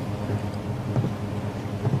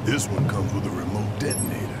 This one comes with a remote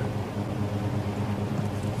detonator.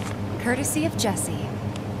 Courtesy of Jesse.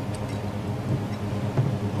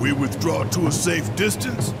 We withdraw to a safe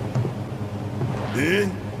distance.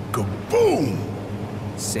 Then, kaboom!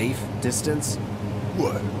 Safe distance?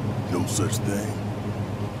 What? No such thing.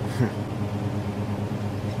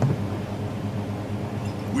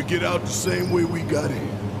 We get out the same way we got in.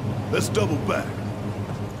 Let's double back.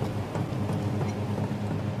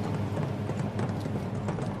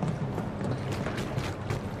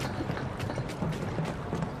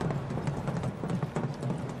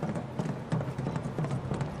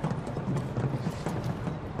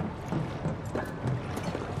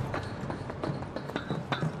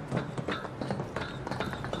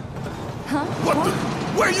 What the?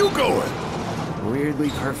 Where you going? Weirdly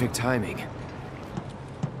perfect timing.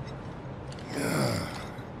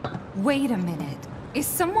 Wait a minute. Is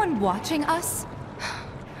someone watching us?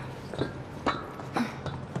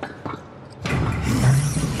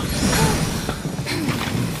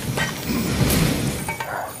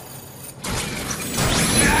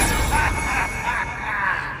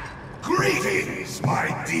 Greetings,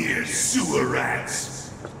 my dear sewer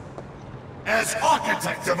rats. As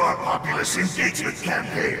architect of our populace engagement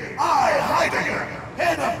campaign, I, Heidegger,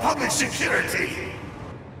 head of public security,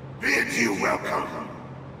 bid you welcome.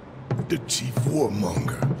 The chief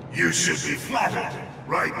warmonger. You should be flattered.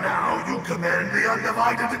 Right now, you command the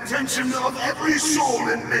undivided attention of every soul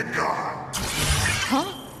in Midgard. Huh?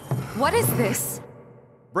 What is this?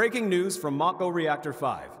 Breaking news from Mako Reactor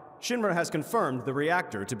 5. Shinra has confirmed the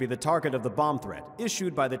reactor to be the target of the bomb threat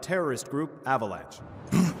issued by the terrorist group Avalanche.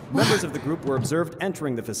 Members of the group were observed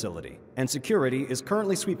entering the facility, and security is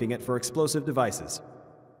currently sweeping it for explosive devices.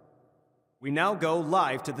 We now go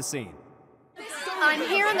live to the scene. I'm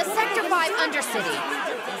here in the Sector 5 Undercity.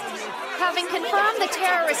 Having confirmed the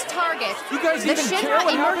terrorist target, the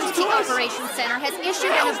Shinra Emergency Operations Center has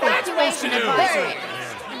issued an evacuation advisory.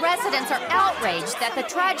 Residents are outraged that the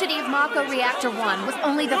tragedy of Mako Reactor 1 was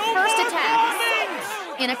only the first attack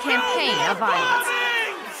in a campaign of violence.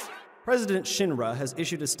 President Shinra has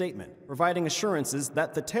issued a statement providing assurances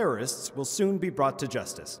that the terrorists will soon be brought to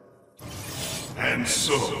justice. And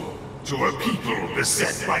so, to a people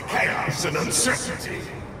beset by chaos and uncertainty,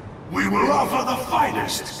 we will offer the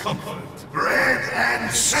finest comfort, bread and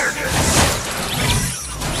circus.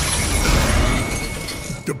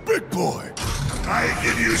 The big boy. I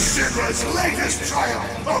give you Shinra's latest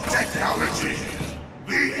triumph of technology,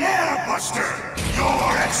 the Airbuster,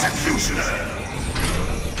 your executioner.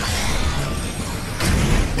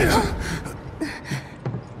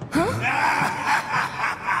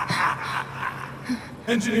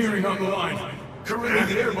 Engineering on the line.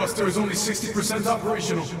 Currently, the Airbuster is only 60%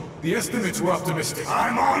 operational. The estimates were optimistic.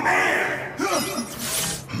 I'm on air!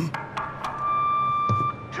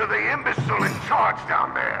 To the imbecile in charge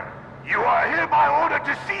down there. You are hereby ordered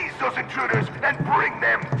to seize those intruders and bring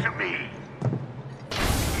them to me.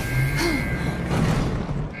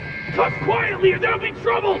 Talk quietly or there'll be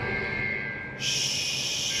trouble!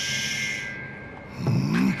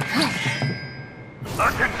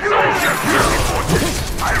 Attention, forces!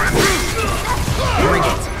 I repeat! Bring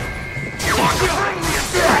it! You are to bring the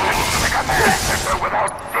insurgents to the command center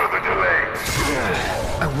without further delay.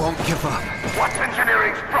 I won't give up. What's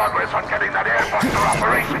engineering's progress on getting that airbuster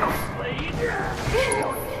operational?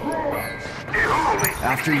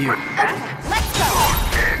 After you. Let's go!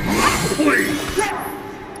 Please!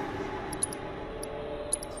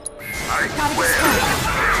 I swear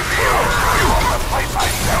I'll fight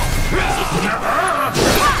myself!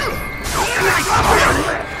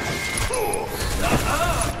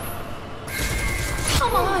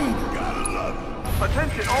 Come on!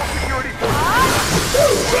 Attention, all security forces!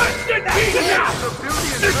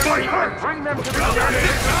 Bring them to the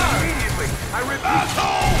immediately! I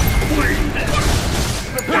repeat!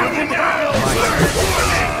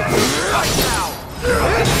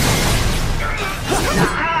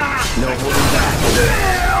 No holding back.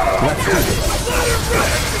 Let's do this.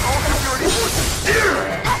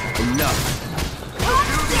 Enough.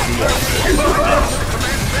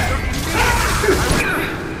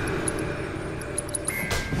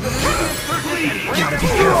 Gotta be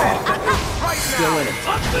careful. Still in it.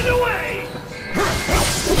 Up and away!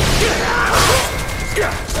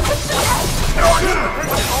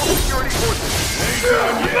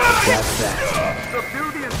 That's that.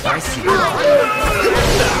 I see.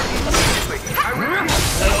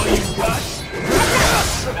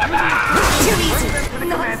 Too easy.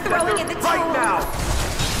 Not throwing at the towel.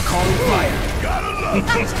 Calling fire.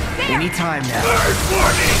 Any time now.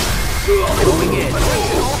 Going in.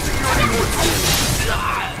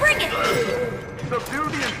 Bring it! Subdue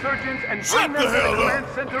the insurgents and bring them to the command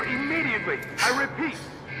center immediately. I repeat.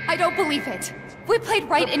 I don't believe it. We played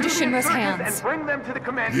right into Shinra's hands. And bring them to the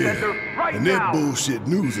command Yeah, center right and now. that bullshit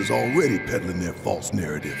news is already peddling their false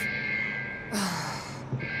narrative.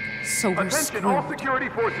 So we're Attention, all screwed. security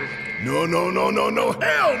forces. No,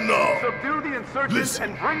 hell no! Subdue the insurgents Listen,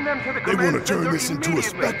 and bring them to the They command want to turn center this into a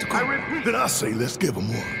immediately. spectacle. I repeat. Then I say let's give them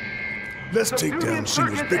one. Let's take Subdue the down Shinra's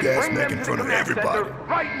insurgents big and ass bring neck them in to the front of command center everybody.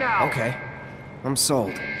 right now. Okay. I'm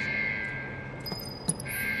sold.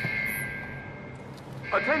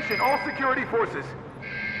 Attention, all security forces.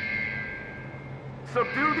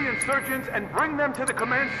 Subdue the insurgents and bring them to the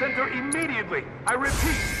command center immediately. I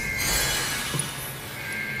repeat.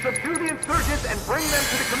 Subdue the insurgents and bring them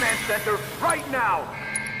to the command center right now.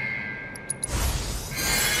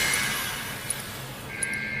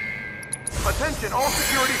 Attention, all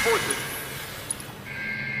security forces.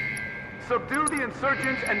 Subdue the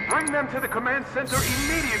insurgents and bring them to the command center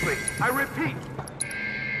immediately. I repeat.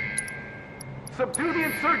 Subdue the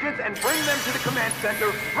insurgents and bring them to the command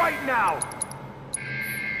center right now.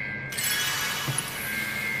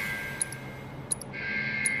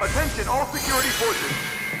 Attention, all security forces.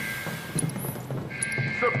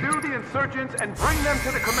 Subdue the insurgents and bring them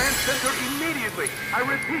to the command center immediately. I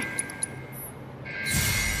repeat.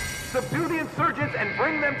 Subdue the insurgents and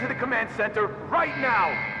bring them to the command center right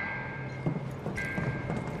now.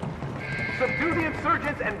 Subdue the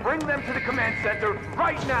insurgents and bring them to the command center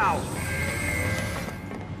right now.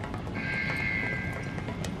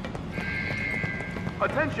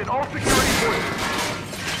 Attention, all security forces.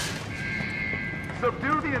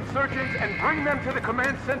 Subdue the insurgents and bring them to the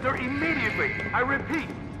command center immediately. I repeat.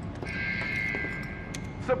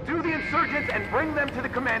 Subdue the insurgents and bring them to the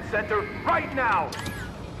command center right now.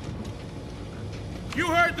 You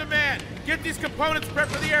heard the man! Get these components prepped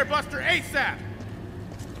for the airbuster ASAP!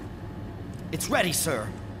 It's ready, sir.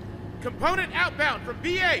 Component outbound from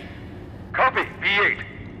B8! Copy, B8.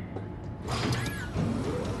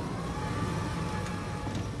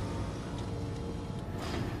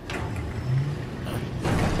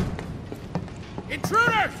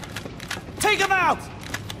 Intruders! Take him out!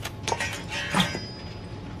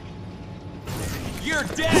 You're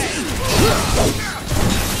dead!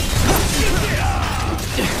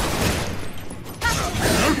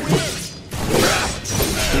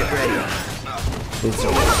 Get ready. It's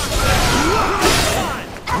over.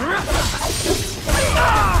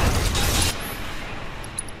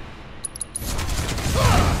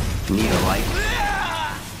 Need a light?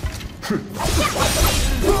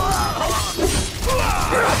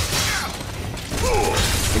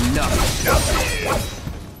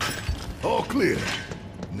 clear.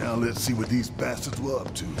 Now let's see what these bastards were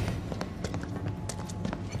up to.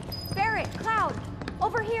 Barrett, Cloud,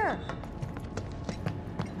 over here.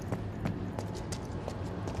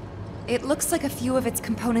 It looks like a few of its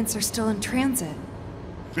components are still in transit.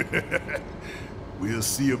 We'll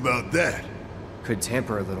see about that. Could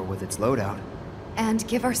tamper a little with its loadout. And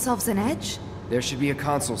give ourselves an edge? There should be a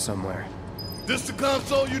console somewhere. This the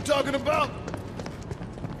console you talking about?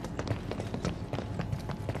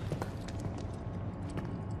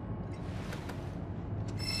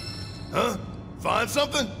 Huh? Find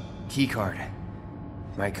something? Keycard.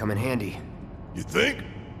 Might come in handy. You think?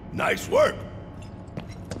 Nice work.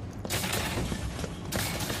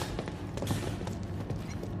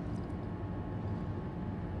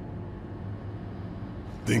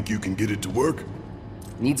 Think you can get it to work?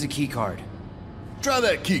 Needs a keycard. Try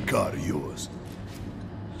that keycard of yours.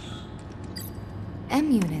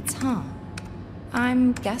 M units, huh?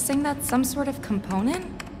 I'm guessing that's some sort of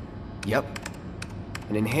component? Yep.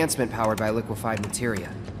 An enhancement powered by liquefied materia.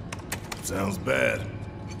 Sounds bad.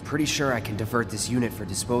 Pretty sure I can divert this unit for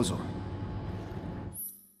disposal.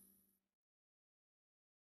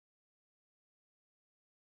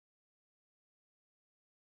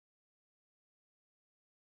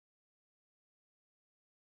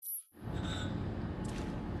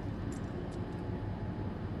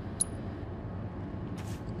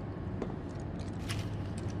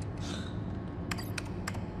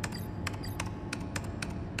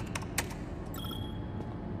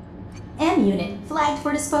 M unit flagged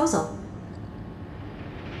for disposal.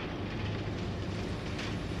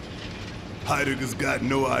 Heidegger's got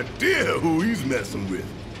no idea who he's messing with.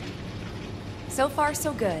 So far,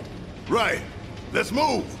 so good. Right. Let's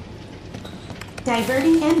move.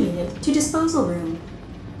 Diverting M unit to disposal room.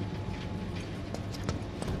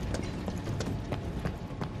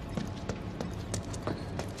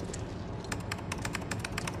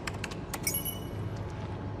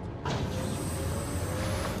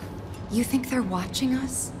 You think they're watching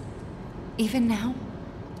us? Even now?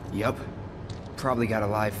 Yup. Probably got a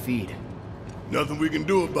live feed. Nothing we can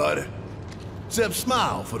do about it. Except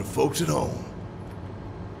smile for the folks at home.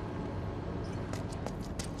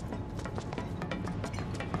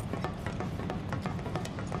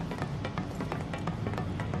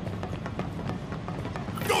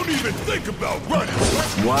 Don't even think about running!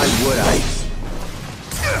 Why would I?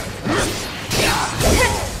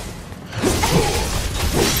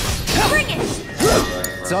 Bring it!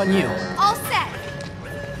 It's on you. All set.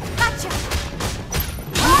 Gotcha.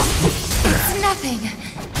 It's nothing.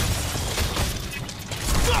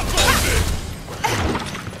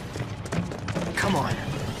 Come on.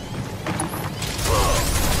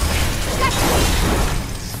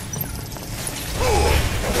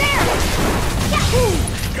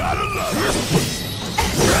 Gotta love it!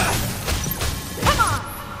 Come on.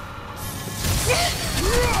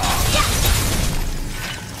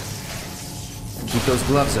 Keep those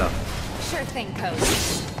gloves up. Sure thing, Coach.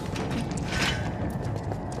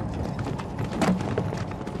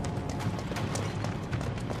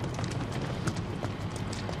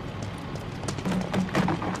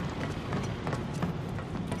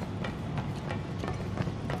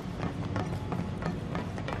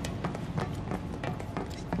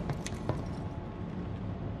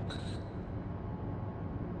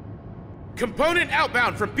 Component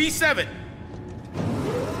outbound from B7.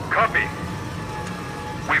 Copy.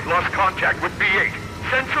 We've lost contact with B8.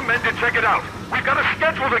 Send some men to check it out. We've got a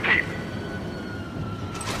schedule to keep.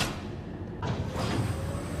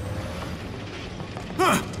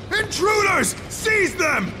 Huh! Intruders! Seize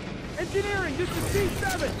them! Engineering, this is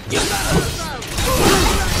B7.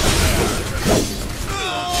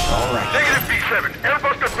 All right. Negative B7.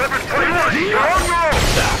 Airbuster Brevis 21. You're on your own.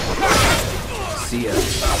 See ya.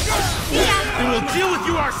 We will deal with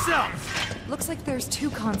you ourselves. Looks like there's two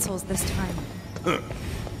consoles this time. Huh.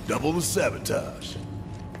 Double the sabotage.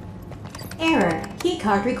 Error.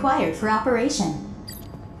 Keycard required for operation.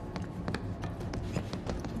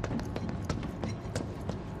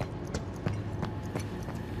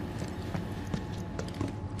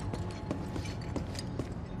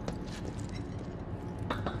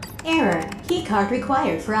 Error. Keycard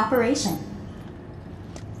required for operation.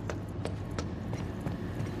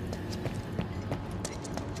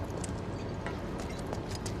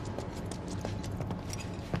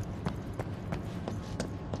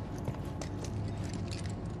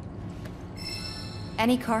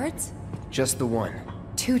 Any cards? Just the one.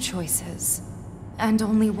 Two choices. And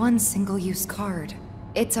only one single-use card.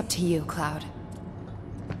 It's up to you, Cloud.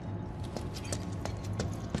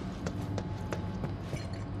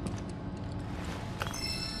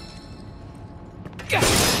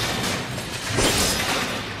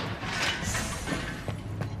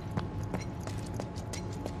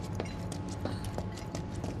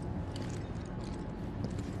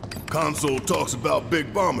 Console talks about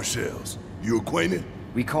big bomber shells. You acquainted?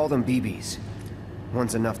 We call them BBs.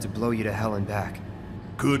 One's enough to blow you to hell and back.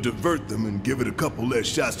 Could divert them and give it a couple less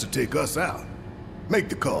shots to take us out. Make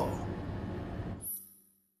the call.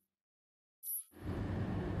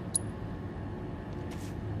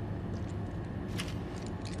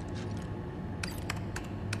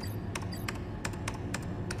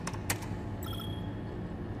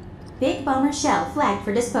 Big bomber shell flagged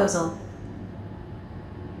for disposal.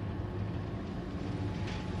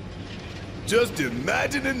 Just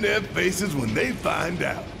imagining their faces when they find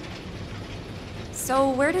out. So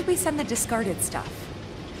where did we send the discarded stuff?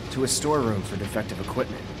 To a storeroom for defective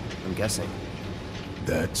equipment, I'm guessing.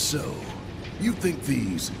 That's so. You think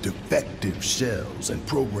these defective shells and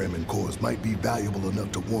programming cores might be valuable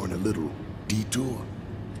enough to warrant a little detour?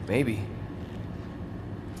 Maybe.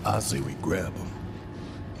 I say we grab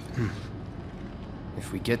them.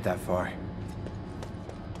 If we get that far.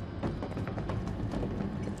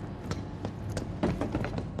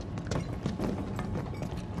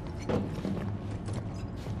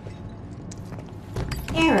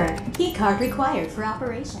 Error. Keycard required for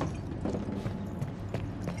operation.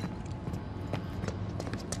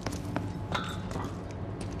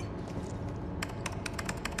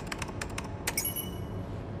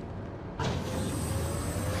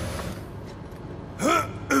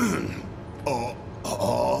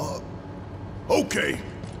 Okay,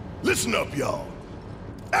 listen up, y'all.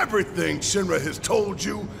 Everything Shinra has told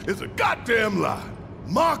you is a goddamn lie.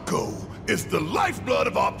 Mako is the lifeblood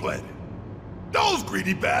of our planet. Those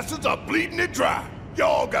greedy bastards are bleeding it dry.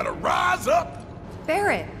 Y'all gotta rise up.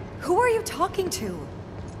 Barrett, who are you talking to?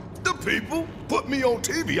 The people put me on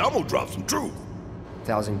TV. I'm gonna drop some truth.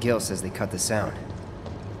 Thousand Gil says they cut the sound.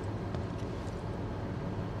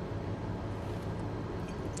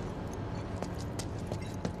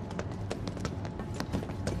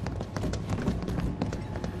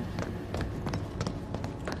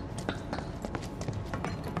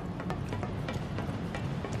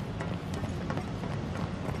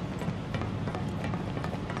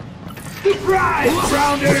 Surprise,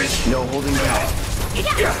 Grounders! No holding back.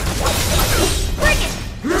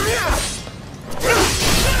 Bring it!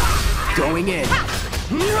 Going in.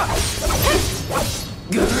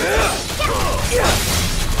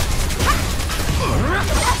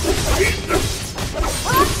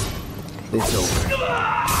 It's over.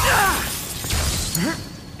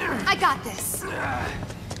 I got this.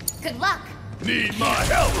 Good luck. Need my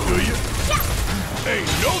help, do you? Ain't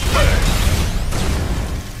no thing.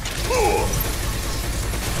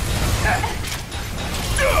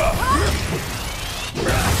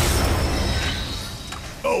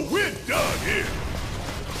 Oh, we're done here.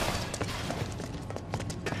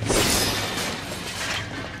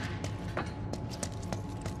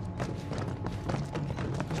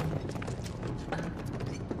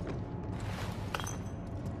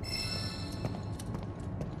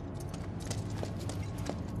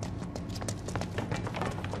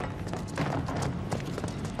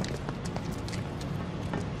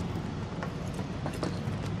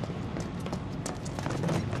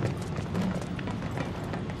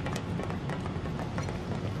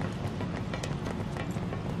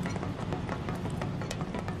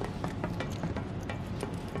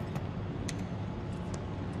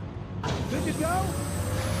 Good to go?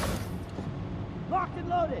 Locked and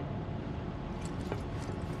loaded.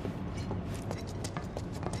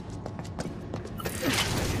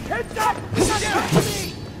 Heads up! Not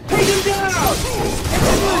me! Take him down!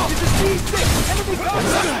 Enemy to the C6! Enemy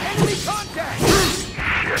contact! Enemy contact!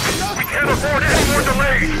 We can't afford any more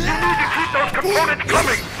delays! You need to keep those components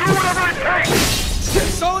coming! Do whatever it takes!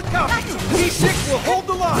 Solid copy! D6 will hold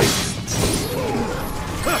the line!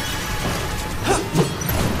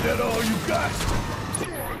 Is that all you got?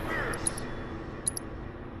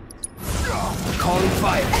 Calling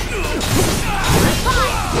fire.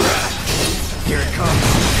 Here it comes.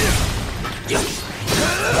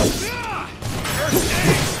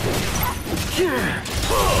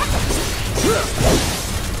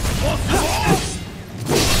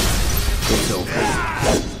 It's over.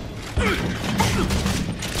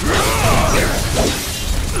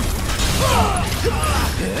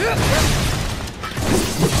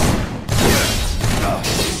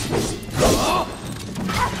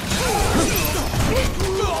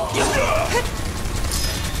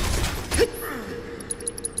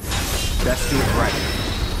 That's the right.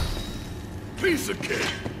 Piece of cake.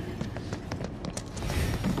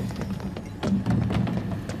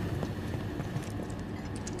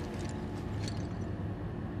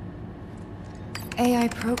 AI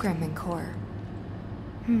programming core.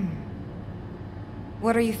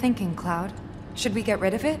 What are you thinking, Cloud? Should we get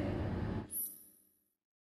rid of it?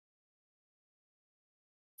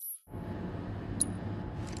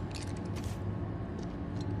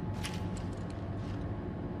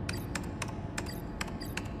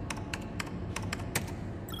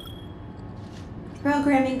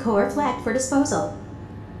 Programming core flagged for disposal.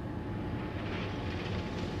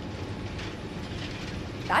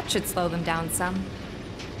 That should slow them down some.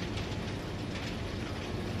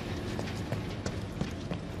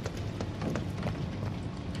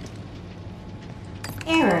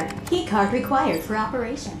 Error. Keycard required for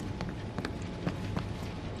operation.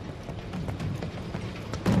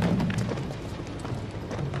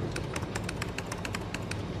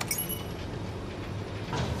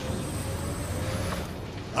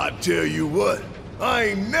 I tell you what, I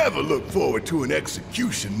ain't never looked forward to an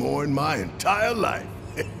execution more in my entire life.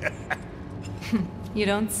 You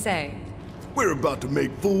don't say. We're about to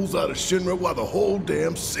make fools out of Shinra while the whole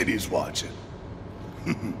damn city's watching.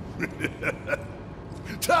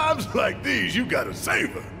 Times like these, you gotta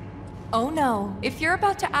savor. Oh no, if you're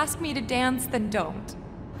about to ask me to dance, then don't.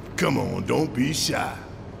 Come on, don't be shy.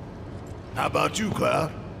 How about you,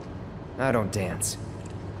 Cloud? I don't dance.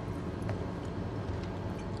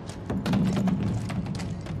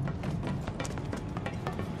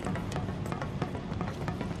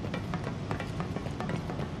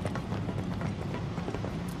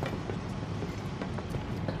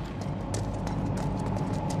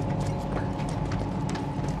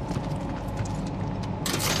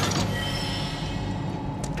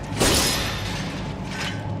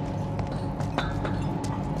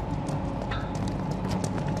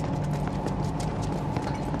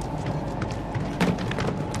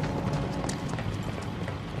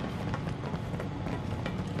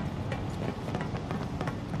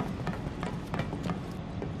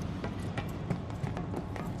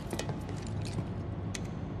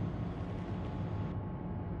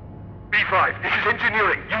 B5, this is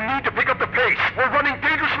engineering. You need to pick up the pace. We're running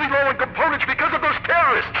dangerously low on components because of those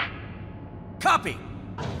terrorists. Copy!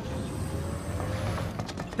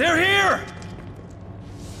 They're here!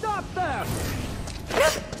 Stop them!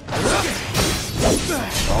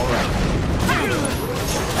 All right.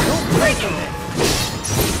 Don't break it!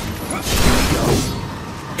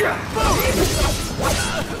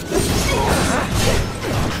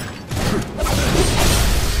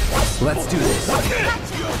 Let's do this.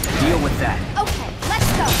 Deal with that. Okay,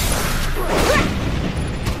 let's go.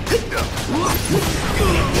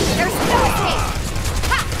 There's no escape.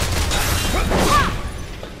 Ha! Ha! Ha!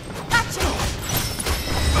 Gotcha!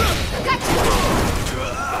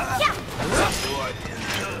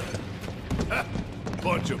 Gotcha!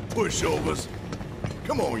 Bunch of pushovers.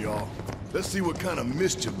 Come on, y'all. Let's see what kind of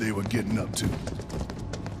mischief they were getting up to.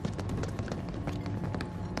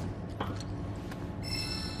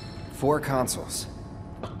 4 consoles.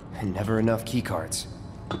 And never enough keycards.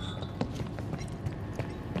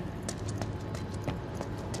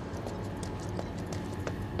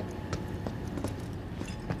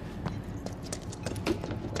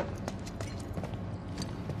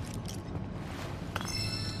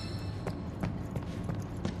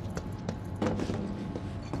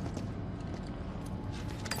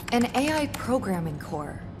 An AI programming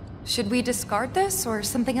core. Should we discard this or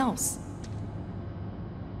something else?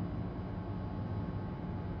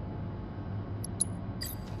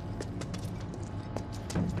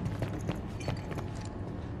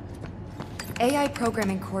 AI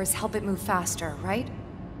programming cores help it move faster, right?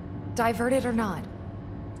 Divert it or not.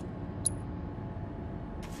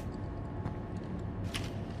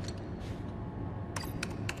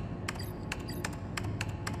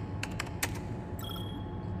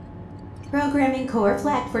 Programming core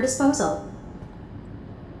flagged for disposal.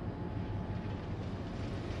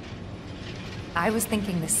 I was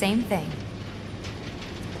thinking the same thing.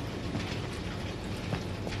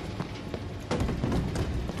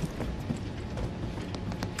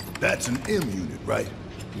 That's an M unit, right?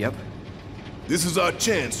 Yep. This is our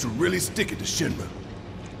chance to really stick it to Shinra.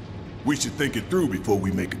 We should think it through before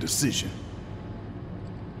we make a decision.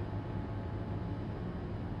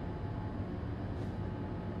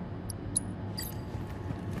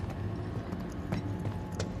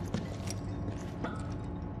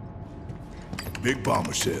 Big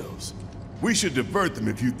bomber shells. We should divert them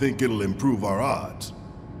if you think it'll improve our odds.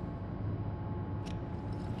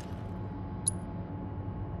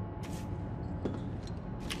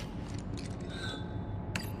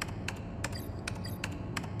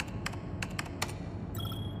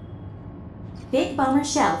 Big bomber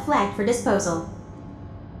shell flagged for disposal.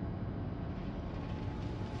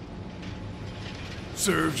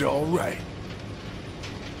 Serves y'all right.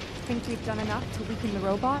 Think we've done enough to weaken the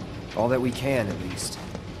robot? All that we can, at least.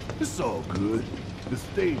 It's all good. The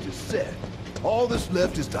stage is set. All that's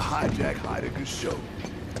left is to hijack Heidegger's show.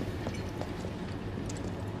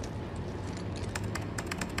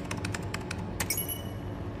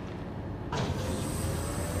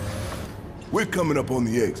 We're coming up on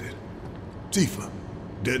the exit. Tifa,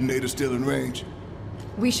 detonator still in range?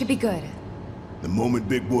 We should be good. The moment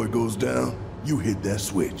Big Boy goes down, you hit that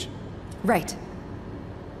switch. Right.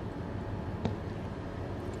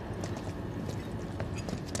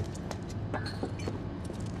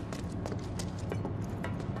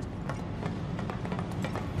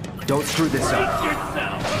 Don't screw this up.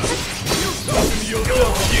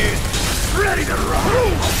 Ready to rock!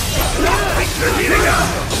 They're heating up!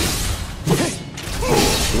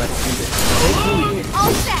 Let's do this.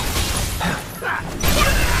 All set!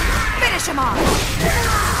 Finish him off!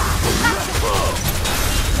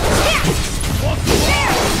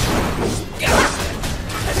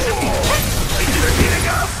 They're heating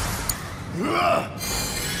up!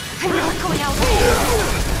 I'm not going out.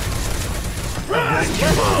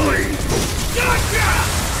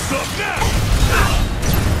 Stop now!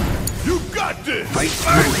 You got this!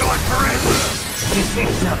 I'm going for it!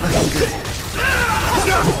 Not looking good.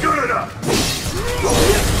 Not good enough!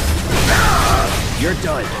 You're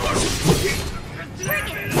done.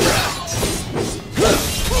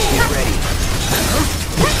 Get ready.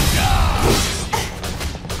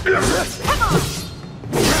 Come on!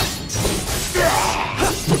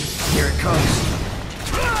 Here it comes.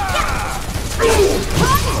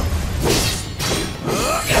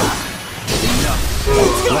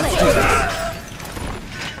 Let's do this.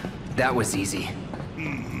 That was easy.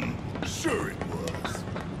 Sure it was.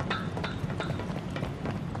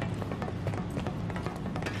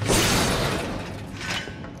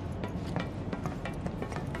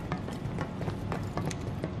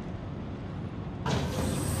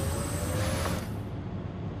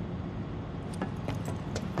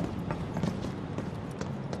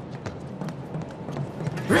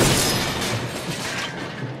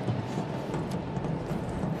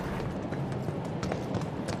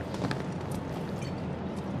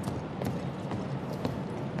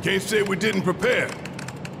 Can't say we didn't prepare.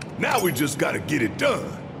 Now we just gotta get it done.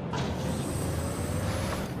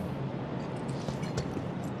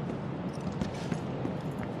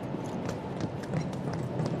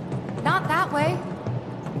 Not that way.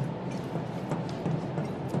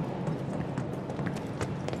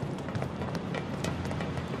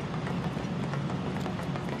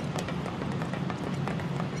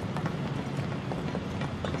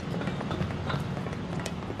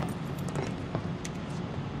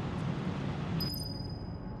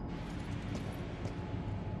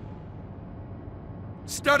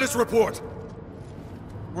 Status report!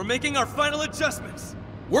 We're making our final adjustments.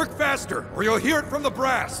 Work faster, or you'll hear it from the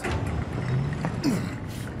brass.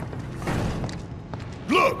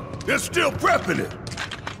 Look, they're still prepping it.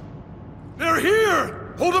 They're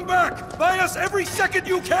here! Hold them back! Buy us every second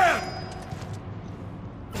you can!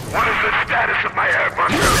 What is the status of my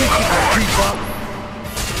airbuster?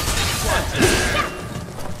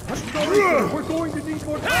 We're going to need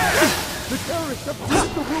more time! The terrorists have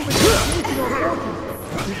breached the room and are using our forces!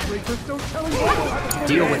 These traitors don't tell you how to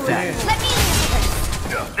Deal with that. Let me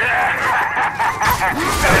handle this.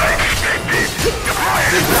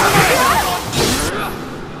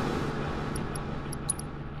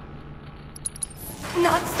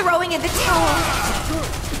 Not throwing in the towel.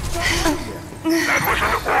 That was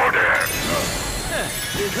an order!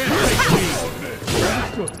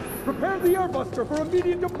 Prepare the airbuster for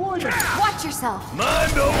immediate deployment! Watch yourself.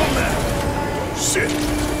 Mind over matter. Shit,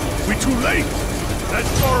 we too late. That's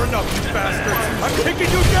far enough, you bastards! I'm taking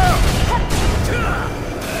you down!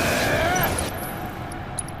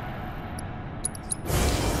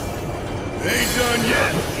 Ain't done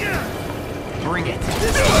yet. Bring it.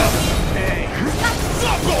 Hey,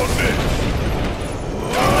 suck on this!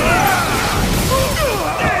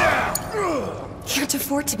 Can't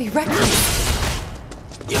afford to be reckless.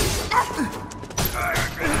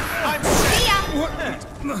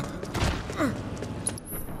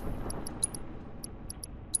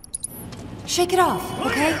 Shake it off,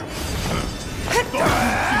 okay?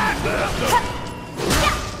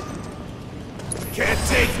 Can't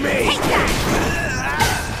take me!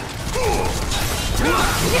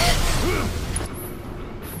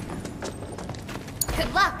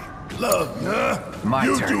 Good luck. Love, huh? My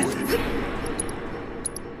you turn. do it.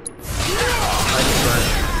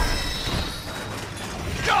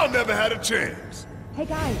 Y'all never had a chance. Hey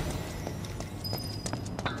guys,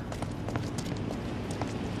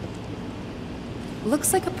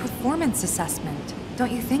 Looks like a performance assessment,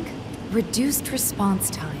 don't you think? Reduced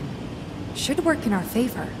response time. Should work in our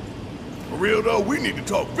favor. For real though, we need to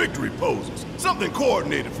talk victory poses. Something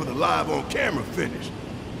coordinated for the live on camera finish.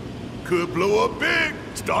 Could blow up big,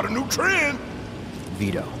 start a new trend.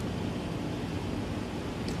 Veto.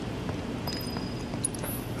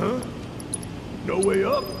 Huh? No way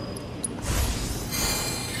up?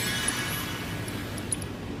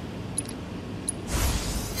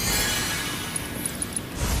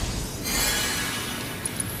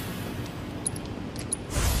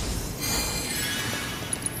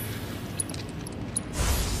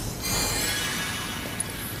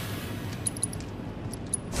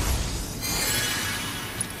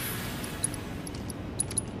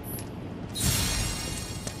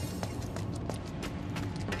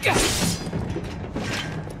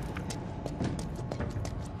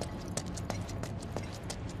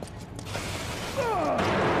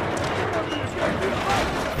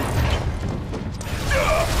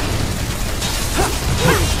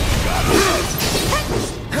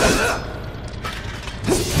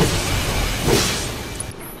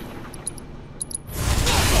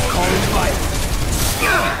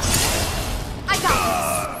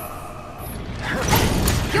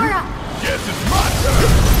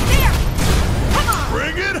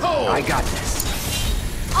 I got this.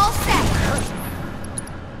 All set.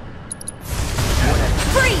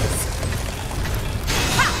 Freeze!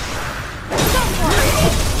 Ha! Go for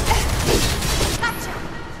it! Gotcha!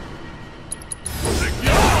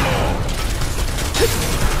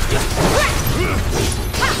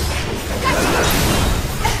 Ha! Gotcha!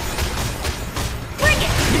 Bring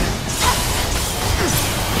it! Ha!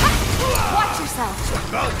 Watch yourself!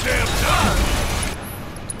 About damn time!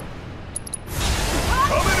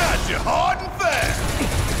 Coming at you hard and fast!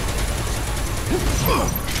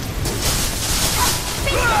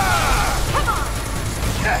 Come on!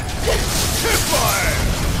 Hit fire!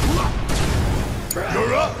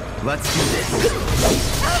 You're up! Let's do this.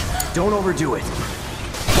 Don't overdo it.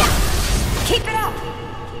 Keep it up!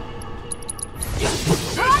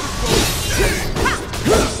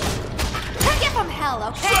 Give them hell,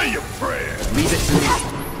 okay? Say your prayer! Leave it to me.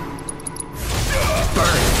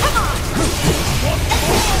 Burn! Come on!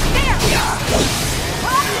 There!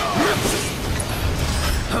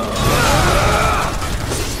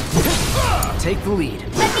 Take the lead.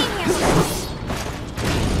 Let me handle this.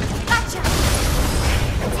 Gotcha!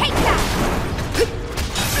 Take that!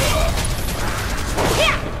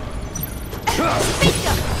 Here!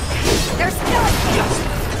 Bingo! There's no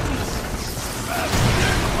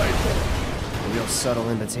A real subtle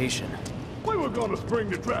invitation. We were gonna spring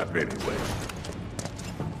the trap anyway.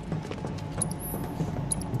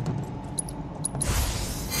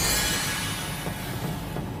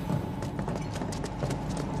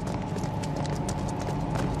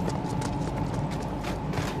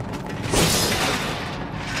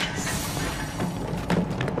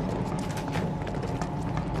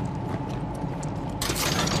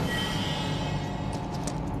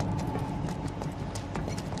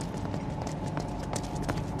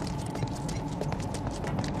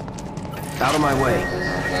 Out of my way.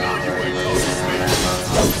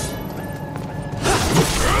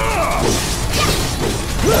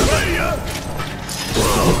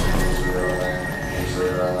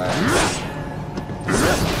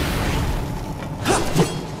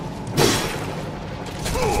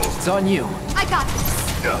 It's on you. I got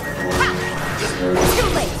this. Ha! Too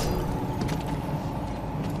late.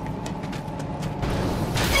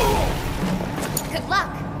 Good luck.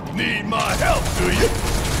 Need my help, do you?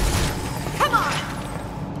 Come on.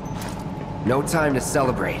 No time to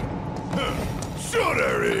celebrate. Sure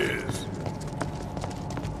there is.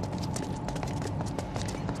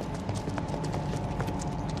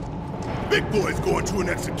 Big boy's going to an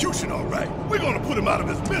execution, all right. We're gonna put him out of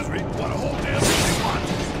his misery while the whole damn thing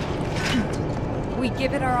watches. We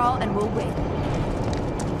give it our all and we'll win.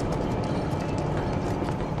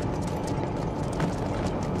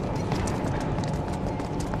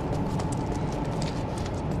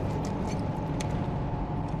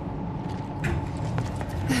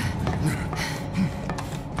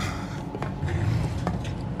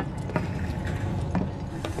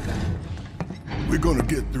 We're gonna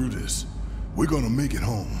get through this. We're gonna make it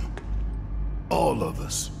home. All of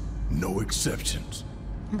us. No exceptions.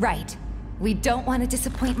 Right. We don't want to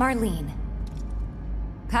disappoint Marlene.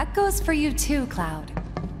 That goes for you too, Cloud.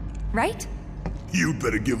 Right? You'd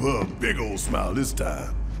better give her a big old smile this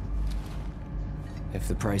time. If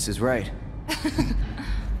the price is right.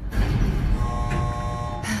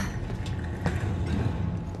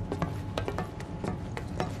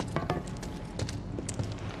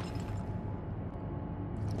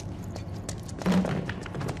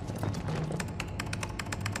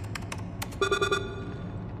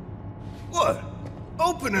 What?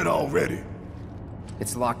 Open it already.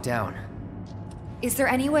 It's locked down. Is there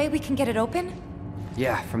any way we can get it open?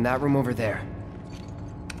 Yeah, from that room over there.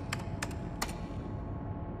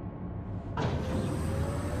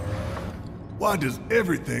 Why does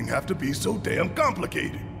everything have to be so damn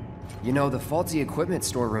complicated? You know, the faulty equipment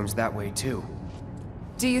storeroom's that way too.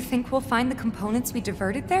 Do you think we'll find the components we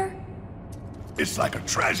diverted there? It's like a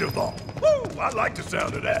treasure vault. Woo! I like the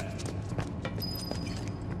sound of that.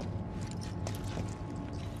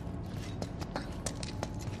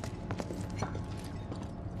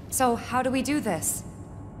 So how do we do this?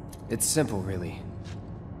 It's simple, really.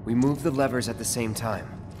 We move the levers at the same time.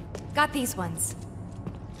 Got these ones.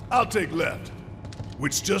 I'll take left,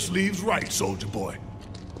 which just leaves right, soldier boy.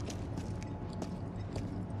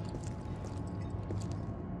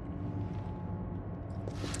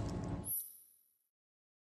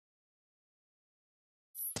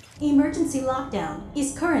 Emergency lockdown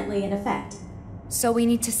is currently in effect. So we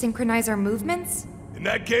need to synchronize our movements? In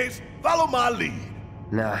that case, follow my lead.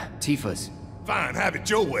 Nah, Tifa's. Fine, have it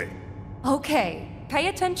your way. Okay, pay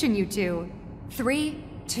attention, you two. 3,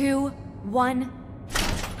 2, 1.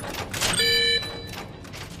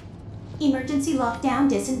 Emergency lockdown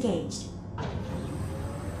disengaged.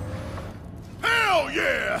 Hell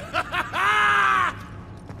yeah!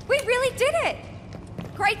 We really did it!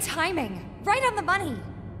 Great timing. Right on the money.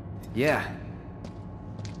 Yeah.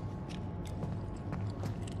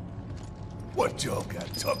 What y'all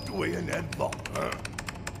got tucked away in that vault, huh?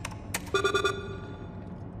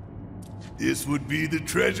 This would be the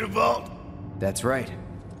treasure vault? That's right.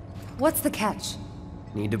 What's the catch?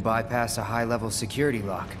 Need to bypass a high-level security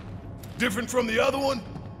lock. Different from the other one?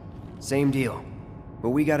 Same deal. But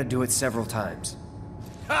we gotta do it several times.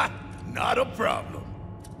 Ha! Not a problem.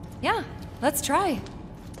 Yeah, let's try.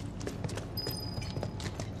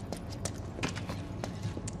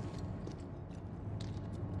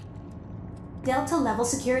 Delta level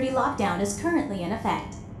security lockdown is currently in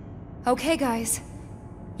effect. Okay, guys.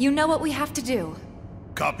 You know what we have to do.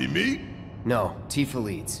 Copy me? No, Tifa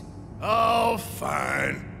leads. Oh,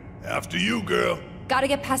 fine. After you, girl. Gotta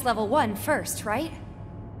get past level 1 first, right?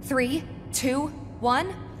 3, 2,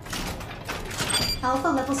 1. Alpha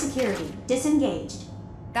level security disengaged.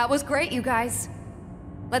 That was great, you guys.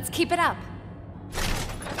 Let's keep it up.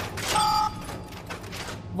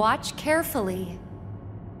 Watch carefully.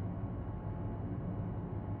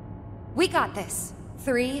 We got this.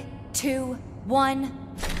 3, 2, 1.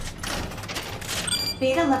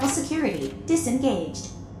 Beta level security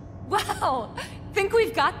disengaged. Wow! Think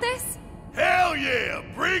we've got this? Hell yeah!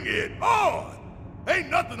 Bring it on! Ain't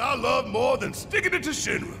nothing I love more than sticking it to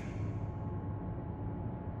Shinra.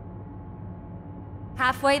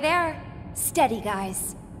 Halfway there. Steady,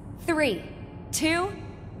 guys. 3, 2,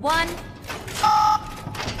 1.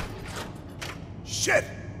 Shit!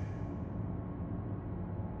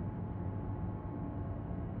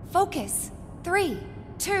 Focus. 3,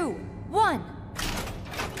 2, 1.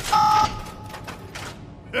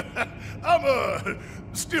 I'm,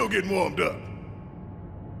 still getting warmed up.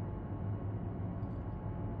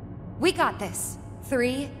 We got this.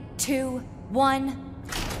 3, 2, 1.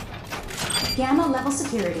 Gamma level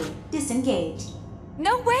security disengaged.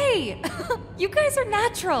 No way! You guys are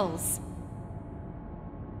naturals.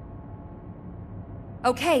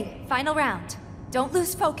 Okay, final round. Don't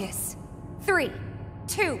lose focus. 3,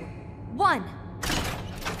 2, 1.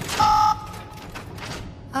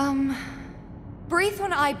 Breathe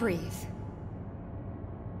when I breathe.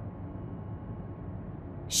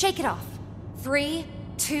 Shake it off. 3,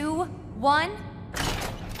 2, 1.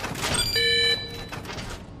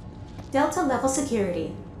 Delta level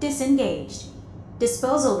security disengaged.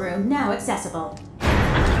 Disposal room now accessible.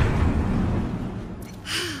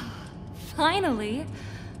 Finally.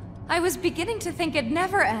 I was beginning to think it'd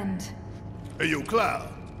never end. Hey, yo, Cloud,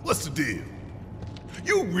 what's the deal?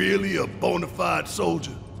 You really a bona fide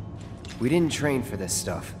soldier? We didn't train for this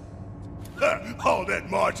stuff. All that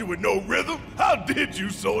marching with no rhythm? How did you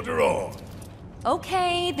soldier on?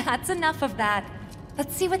 Okay, that's enough of that.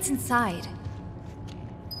 Let's see what's inside.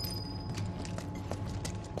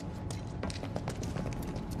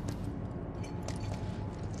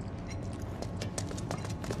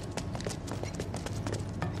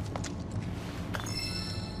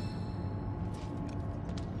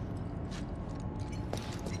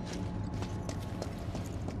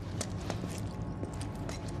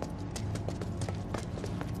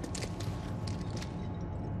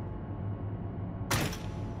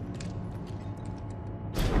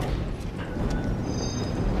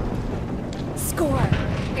 Score!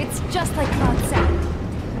 It's just like Cloud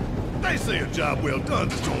said. They say a job well done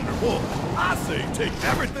is shown reward. I say take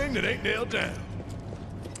everything that ain't nailed down.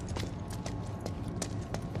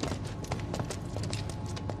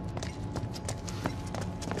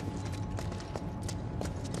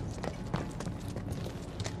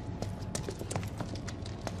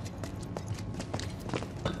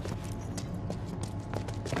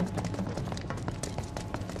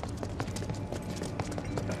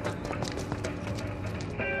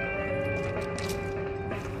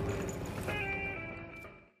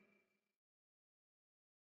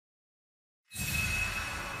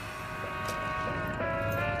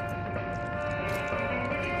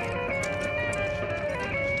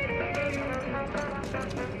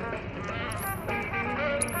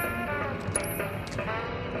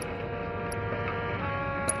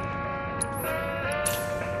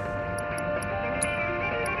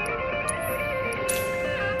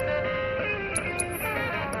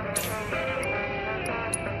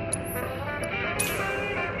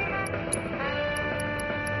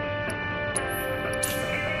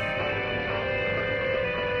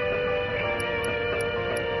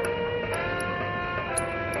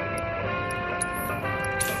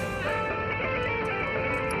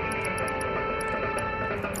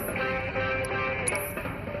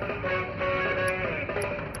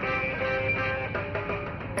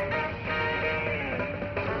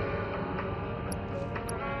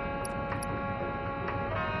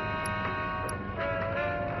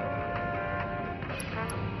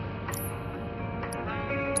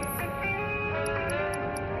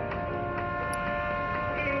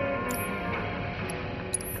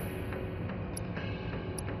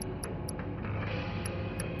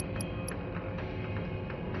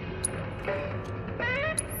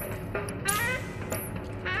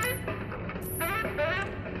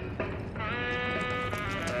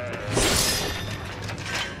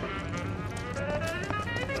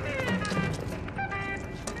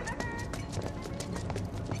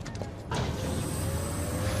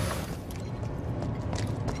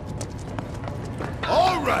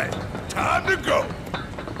 All right, time to go.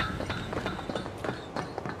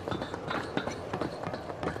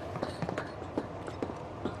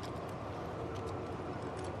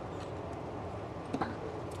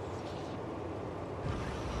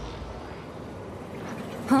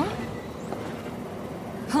 Huh?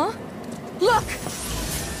 Huh? Look!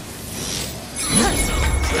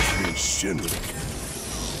 Freshman Shinra.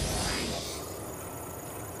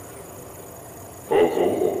 Ho ho!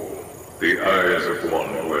 The eyes of one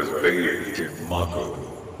who has bathed in Mako,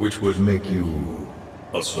 which would make you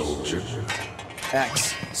a soldier.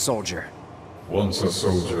 Ex-soldier. Once a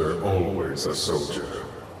soldier, always a soldier.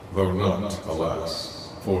 Though not,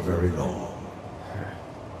 alas, for very long.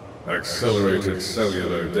 Accelerated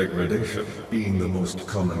cellular degradation being the most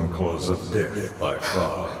common cause of death by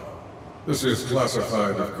far. This is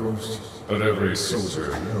classified, of course, but every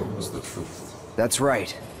soldier knows the truth. That's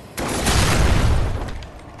right.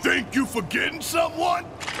 Think you forgetting someone?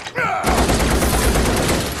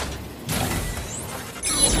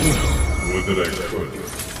 Would that I could.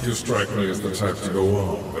 You strike me as the type to go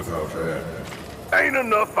on without end. Ain't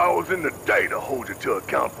enough hours in the day to hold you to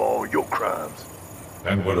account for all your crimes.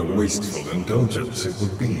 And what a wasteful indulgence it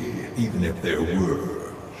would be, even if there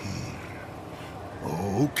were.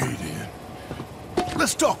 Okay then.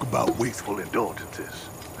 Let's talk about wasteful indulgences.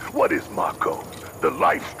 What is Mako? The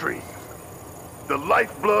life stream. The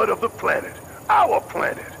lifeblood of the planet. Our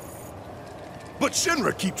planet. But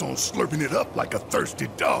Shinra keeps on slurping it up like a thirsty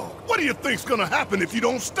dog. What do you think's gonna happen if you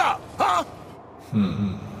don't stop, huh?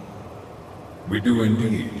 We do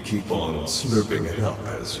indeed keep on slurping it up,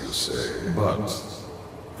 as you say, but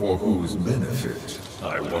for whose benefit,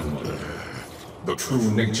 I wonder. The true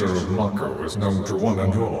nature of Mako is known to one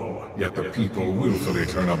and all, yet the people willfully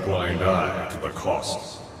turn a blind eye to the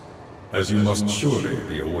costs. As you must surely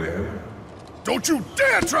be aware. Don't you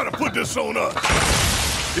dare try to put this on us!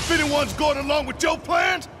 If anyone's going along with your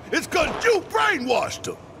plans, it's 'cause you brainwashed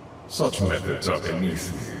them! Such methods are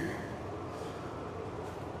beneath me.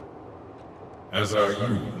 As are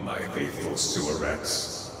you, my faithful sewer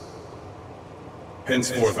rats.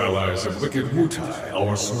 Henceforth allies of wicked Wutai,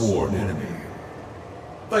 our sworn enemy.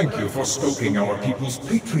 Thank you for stoking our people's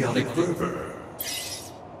patriotic fervor.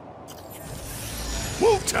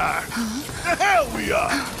 Wutai! The hell we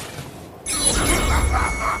are!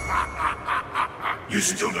 You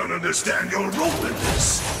still don't understand your role in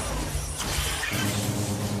this.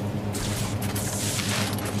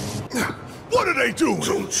 What are they doing?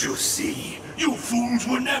 Don't you see? You fools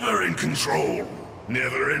were never in control.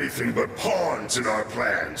 Never anything but pawns in our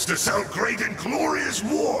plans to sell great and glorious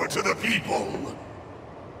war to the people.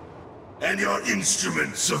 And your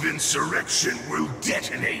instruments of insurrection will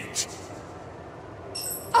detonate.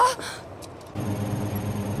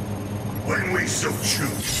 When we so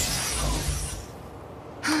choose.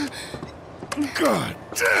 God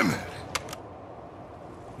damn it!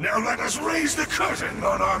 Now let us raise the curtain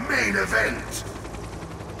on our main event.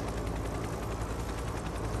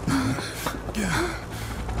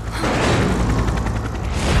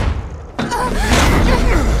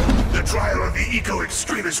 The trial of the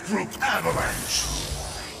eco-extremist group Avalanche.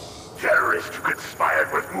 Terrorists who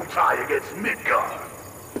conspired with Wutai against Midgard.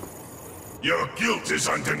 Your guilt is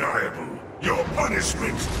undeniable. Your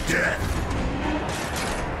punishment, death.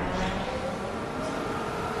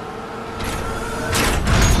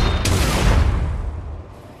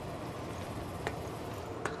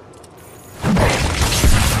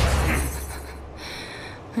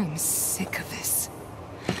 I'm sick of this.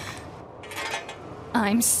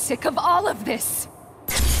 I'm sick of all of this!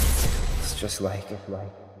 It's just like when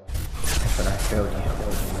I showed you.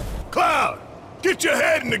 Cloud! Get your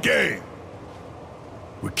head in the game!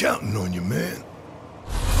 We're counting on you, man.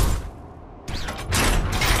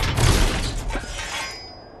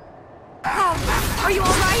 Are you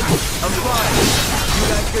alright? I'm fine. You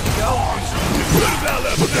guys good to go? As good as I'll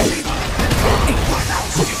ever be.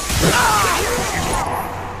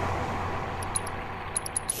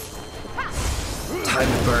 Time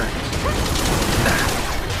to burn.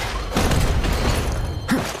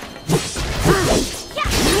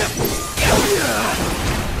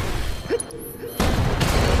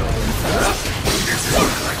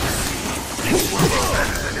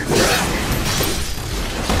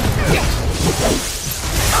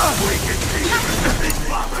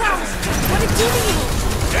 What is doing you?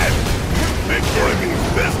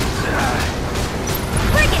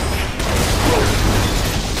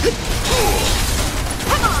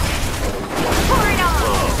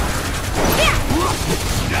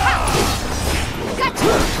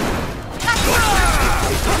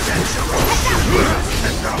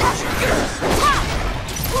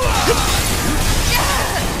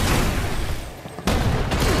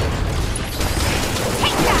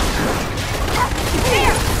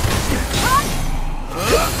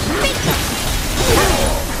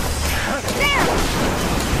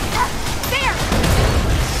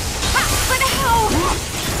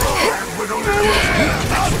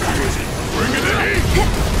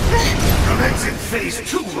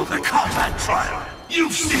 trial.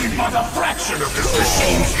 You've seen but a fraction of this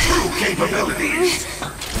machine's true capabilities.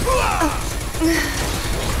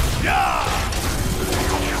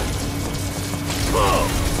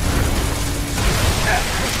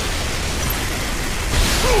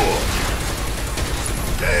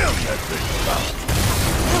 Damn, that thing's out.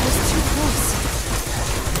 That was too close.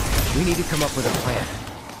 We need to come up with a plan.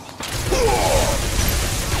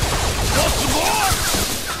 Want some more?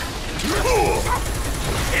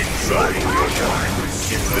 Enjoying your time with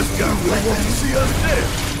Shinra. This guy really wants to see us dead.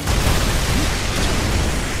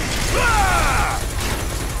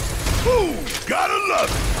 Ooh, gotta love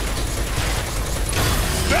it.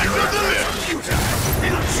 Back to the left.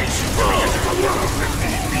 It'll chase you from the world if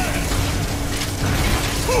need be.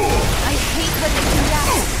 I hate when they do that.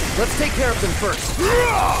 Let's take care of them first. You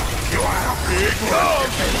are a big one.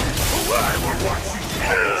 I will watch you.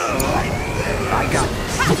 I got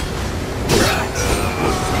this.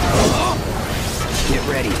 Get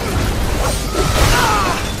ready.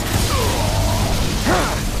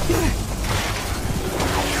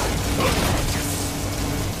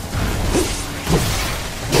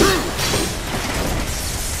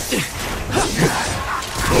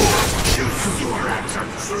 You sewer rats are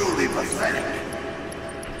truly pathetic.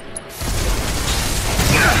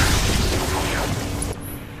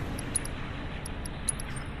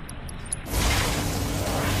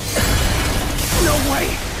 No way!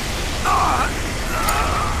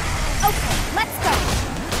 Okay, let's go.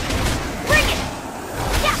 Bring it!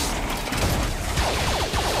 Yeah!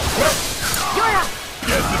 You're up!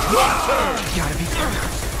 Guess it's my turn. Gotta be further.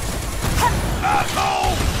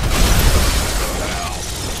 Asshole!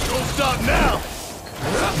 Don't stop now.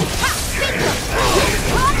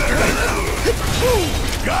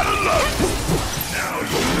 Gotta love it. Now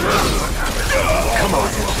you Come on.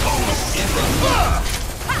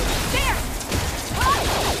 There!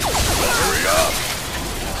 hurry up.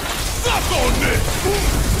 Suck on this.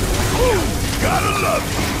 Gotta love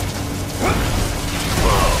it.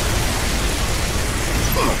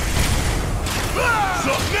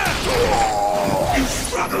 Suck now. You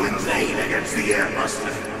struggle in vain against the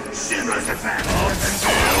Airbuster. Shinra's advantage.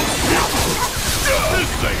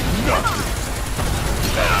 This ain't nothing.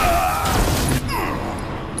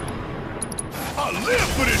 I live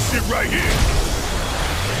for this shit right here.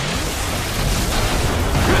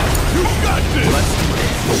 You got this. Let's do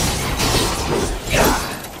this.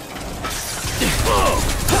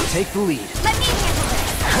 Take the lead. Let me handle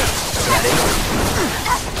Got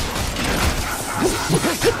it?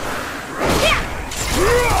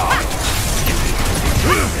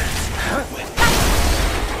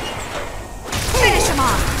 Finish him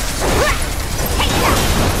off!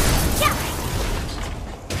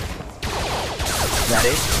 That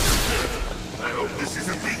it? I hope this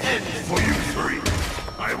isn't the end for you three.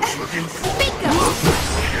 I was looking for... Bingo!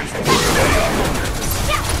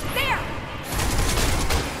 Yeah, there!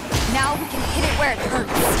 Now we can hit it where it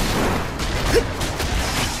hurts.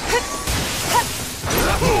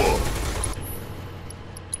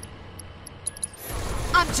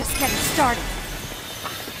 I'm just getting started.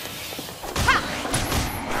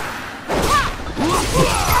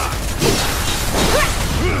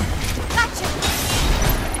 Gotcha!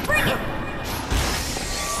 Bring it!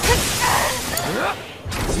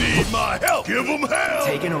 Need my help. Give them hell.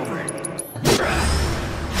 Taking over.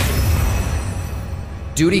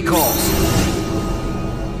 Duty calls.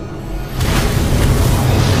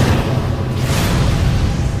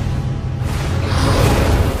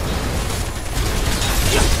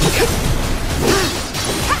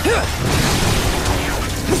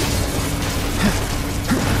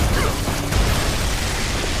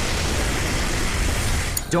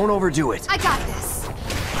 Don't overdo it. I got this.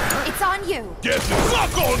 It's on you. Guess it's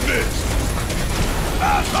suck on this.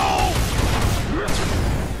 Asshole.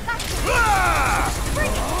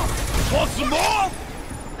 Want some more?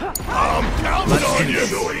 I'm counting on you.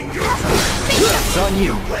 It's on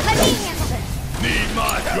you. Let me handle this. Need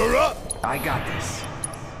my help. You're up. I got this.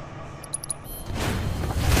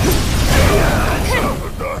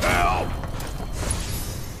 What the hell?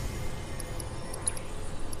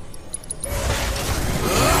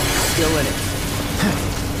 Still in it.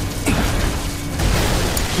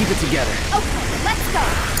 Keep it together. Okay, let's go.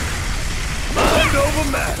 Mind over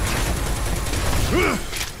matter.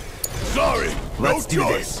 Sorry, Let's no do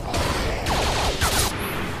choice. this.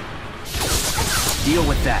 Deal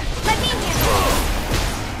with that. Let me handle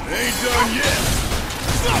Ain't done yet.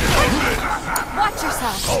 Watch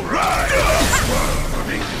yourself. All right.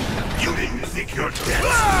 You didn't think you're dead.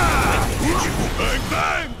 Bang,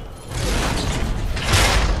 bang.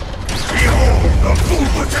 Behold the full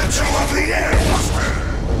potential of the Airbuster!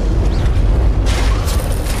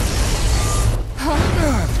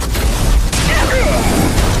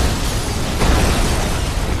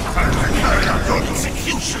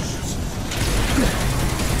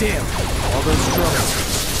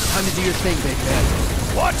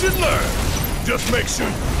 Watch and learn. Just make sure.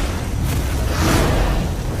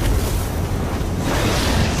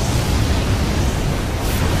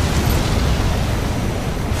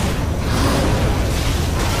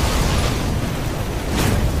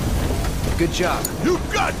 Good job. You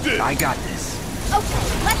got this! I got this. Okay,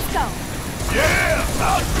 let's go. Yeah!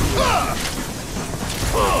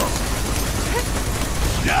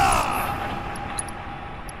 Yeah!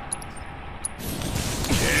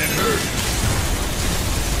 Can't hurt.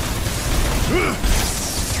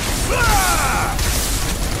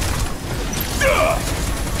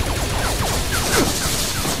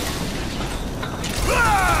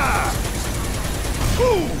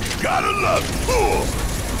 Ooh, gotta love it.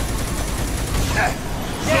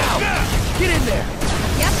 Now! Get in there!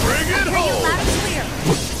 Yep. Bring it I hear you home. loud and clear.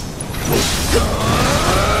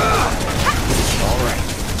 All right.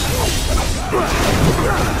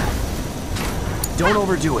 Don't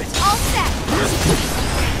overdo it. All set.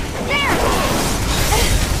 There.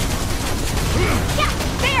 Yeah,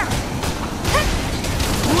 there.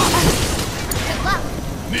 Good luck.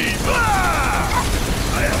 Need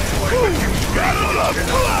I have toyed with you. Gotta love it.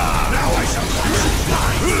 Now I shall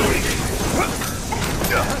die.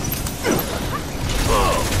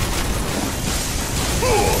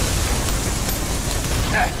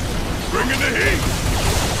 Bring in the heat!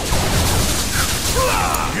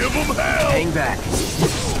 Give them hell! Hang back.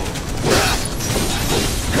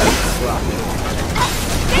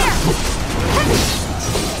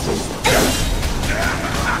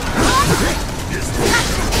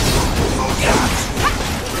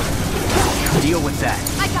 Deal with that.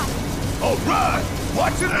 I got it. All right!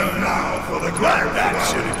 Watch it now for the grab that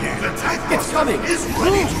shit again. The tank It's coming. is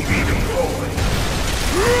ready to be deployed.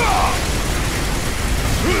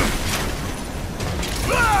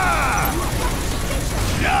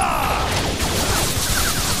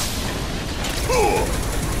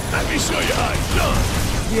 Let me show you how it's done.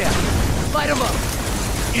 Yeah. Light him up.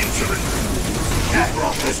 Insolent fools. You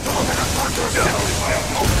brought this dog and upon yourselves by a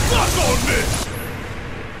moment. Lock on this!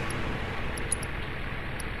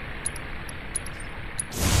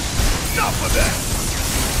 Enough of that!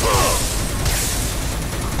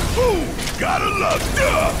 Ooh, gotta love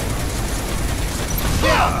ya!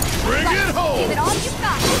 Bring it home! Give it all you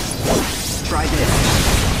got. Try this.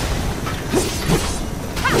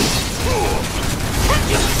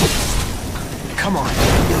 Come on.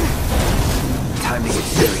 Time to get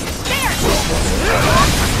serious.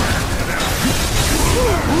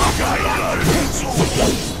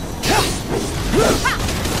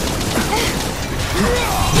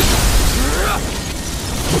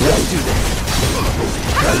 Let's do this.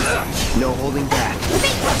 No holding back.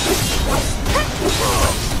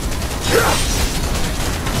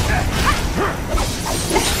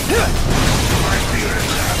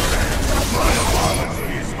 My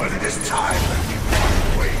apologies, but it is time that we part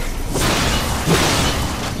ways.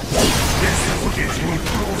 This will get you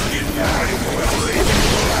improved the invaluable ability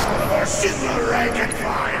of our Schindler rank and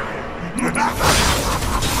fire.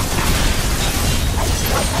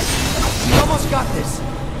 We almost got this.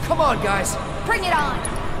 Come on, guys. Bring it on.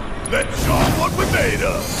 Let's show what we're made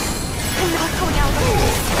of. I'm not going out like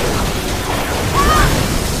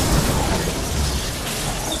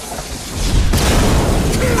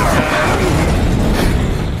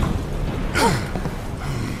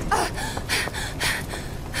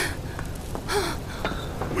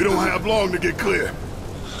We don't have long to get clear.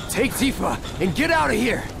 Take Tifa and get out of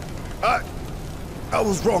here. I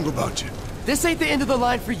was wrong about you. This ain't the end of the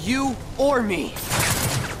line for you or me.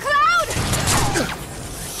 Cloud!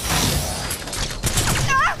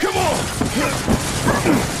 Come on!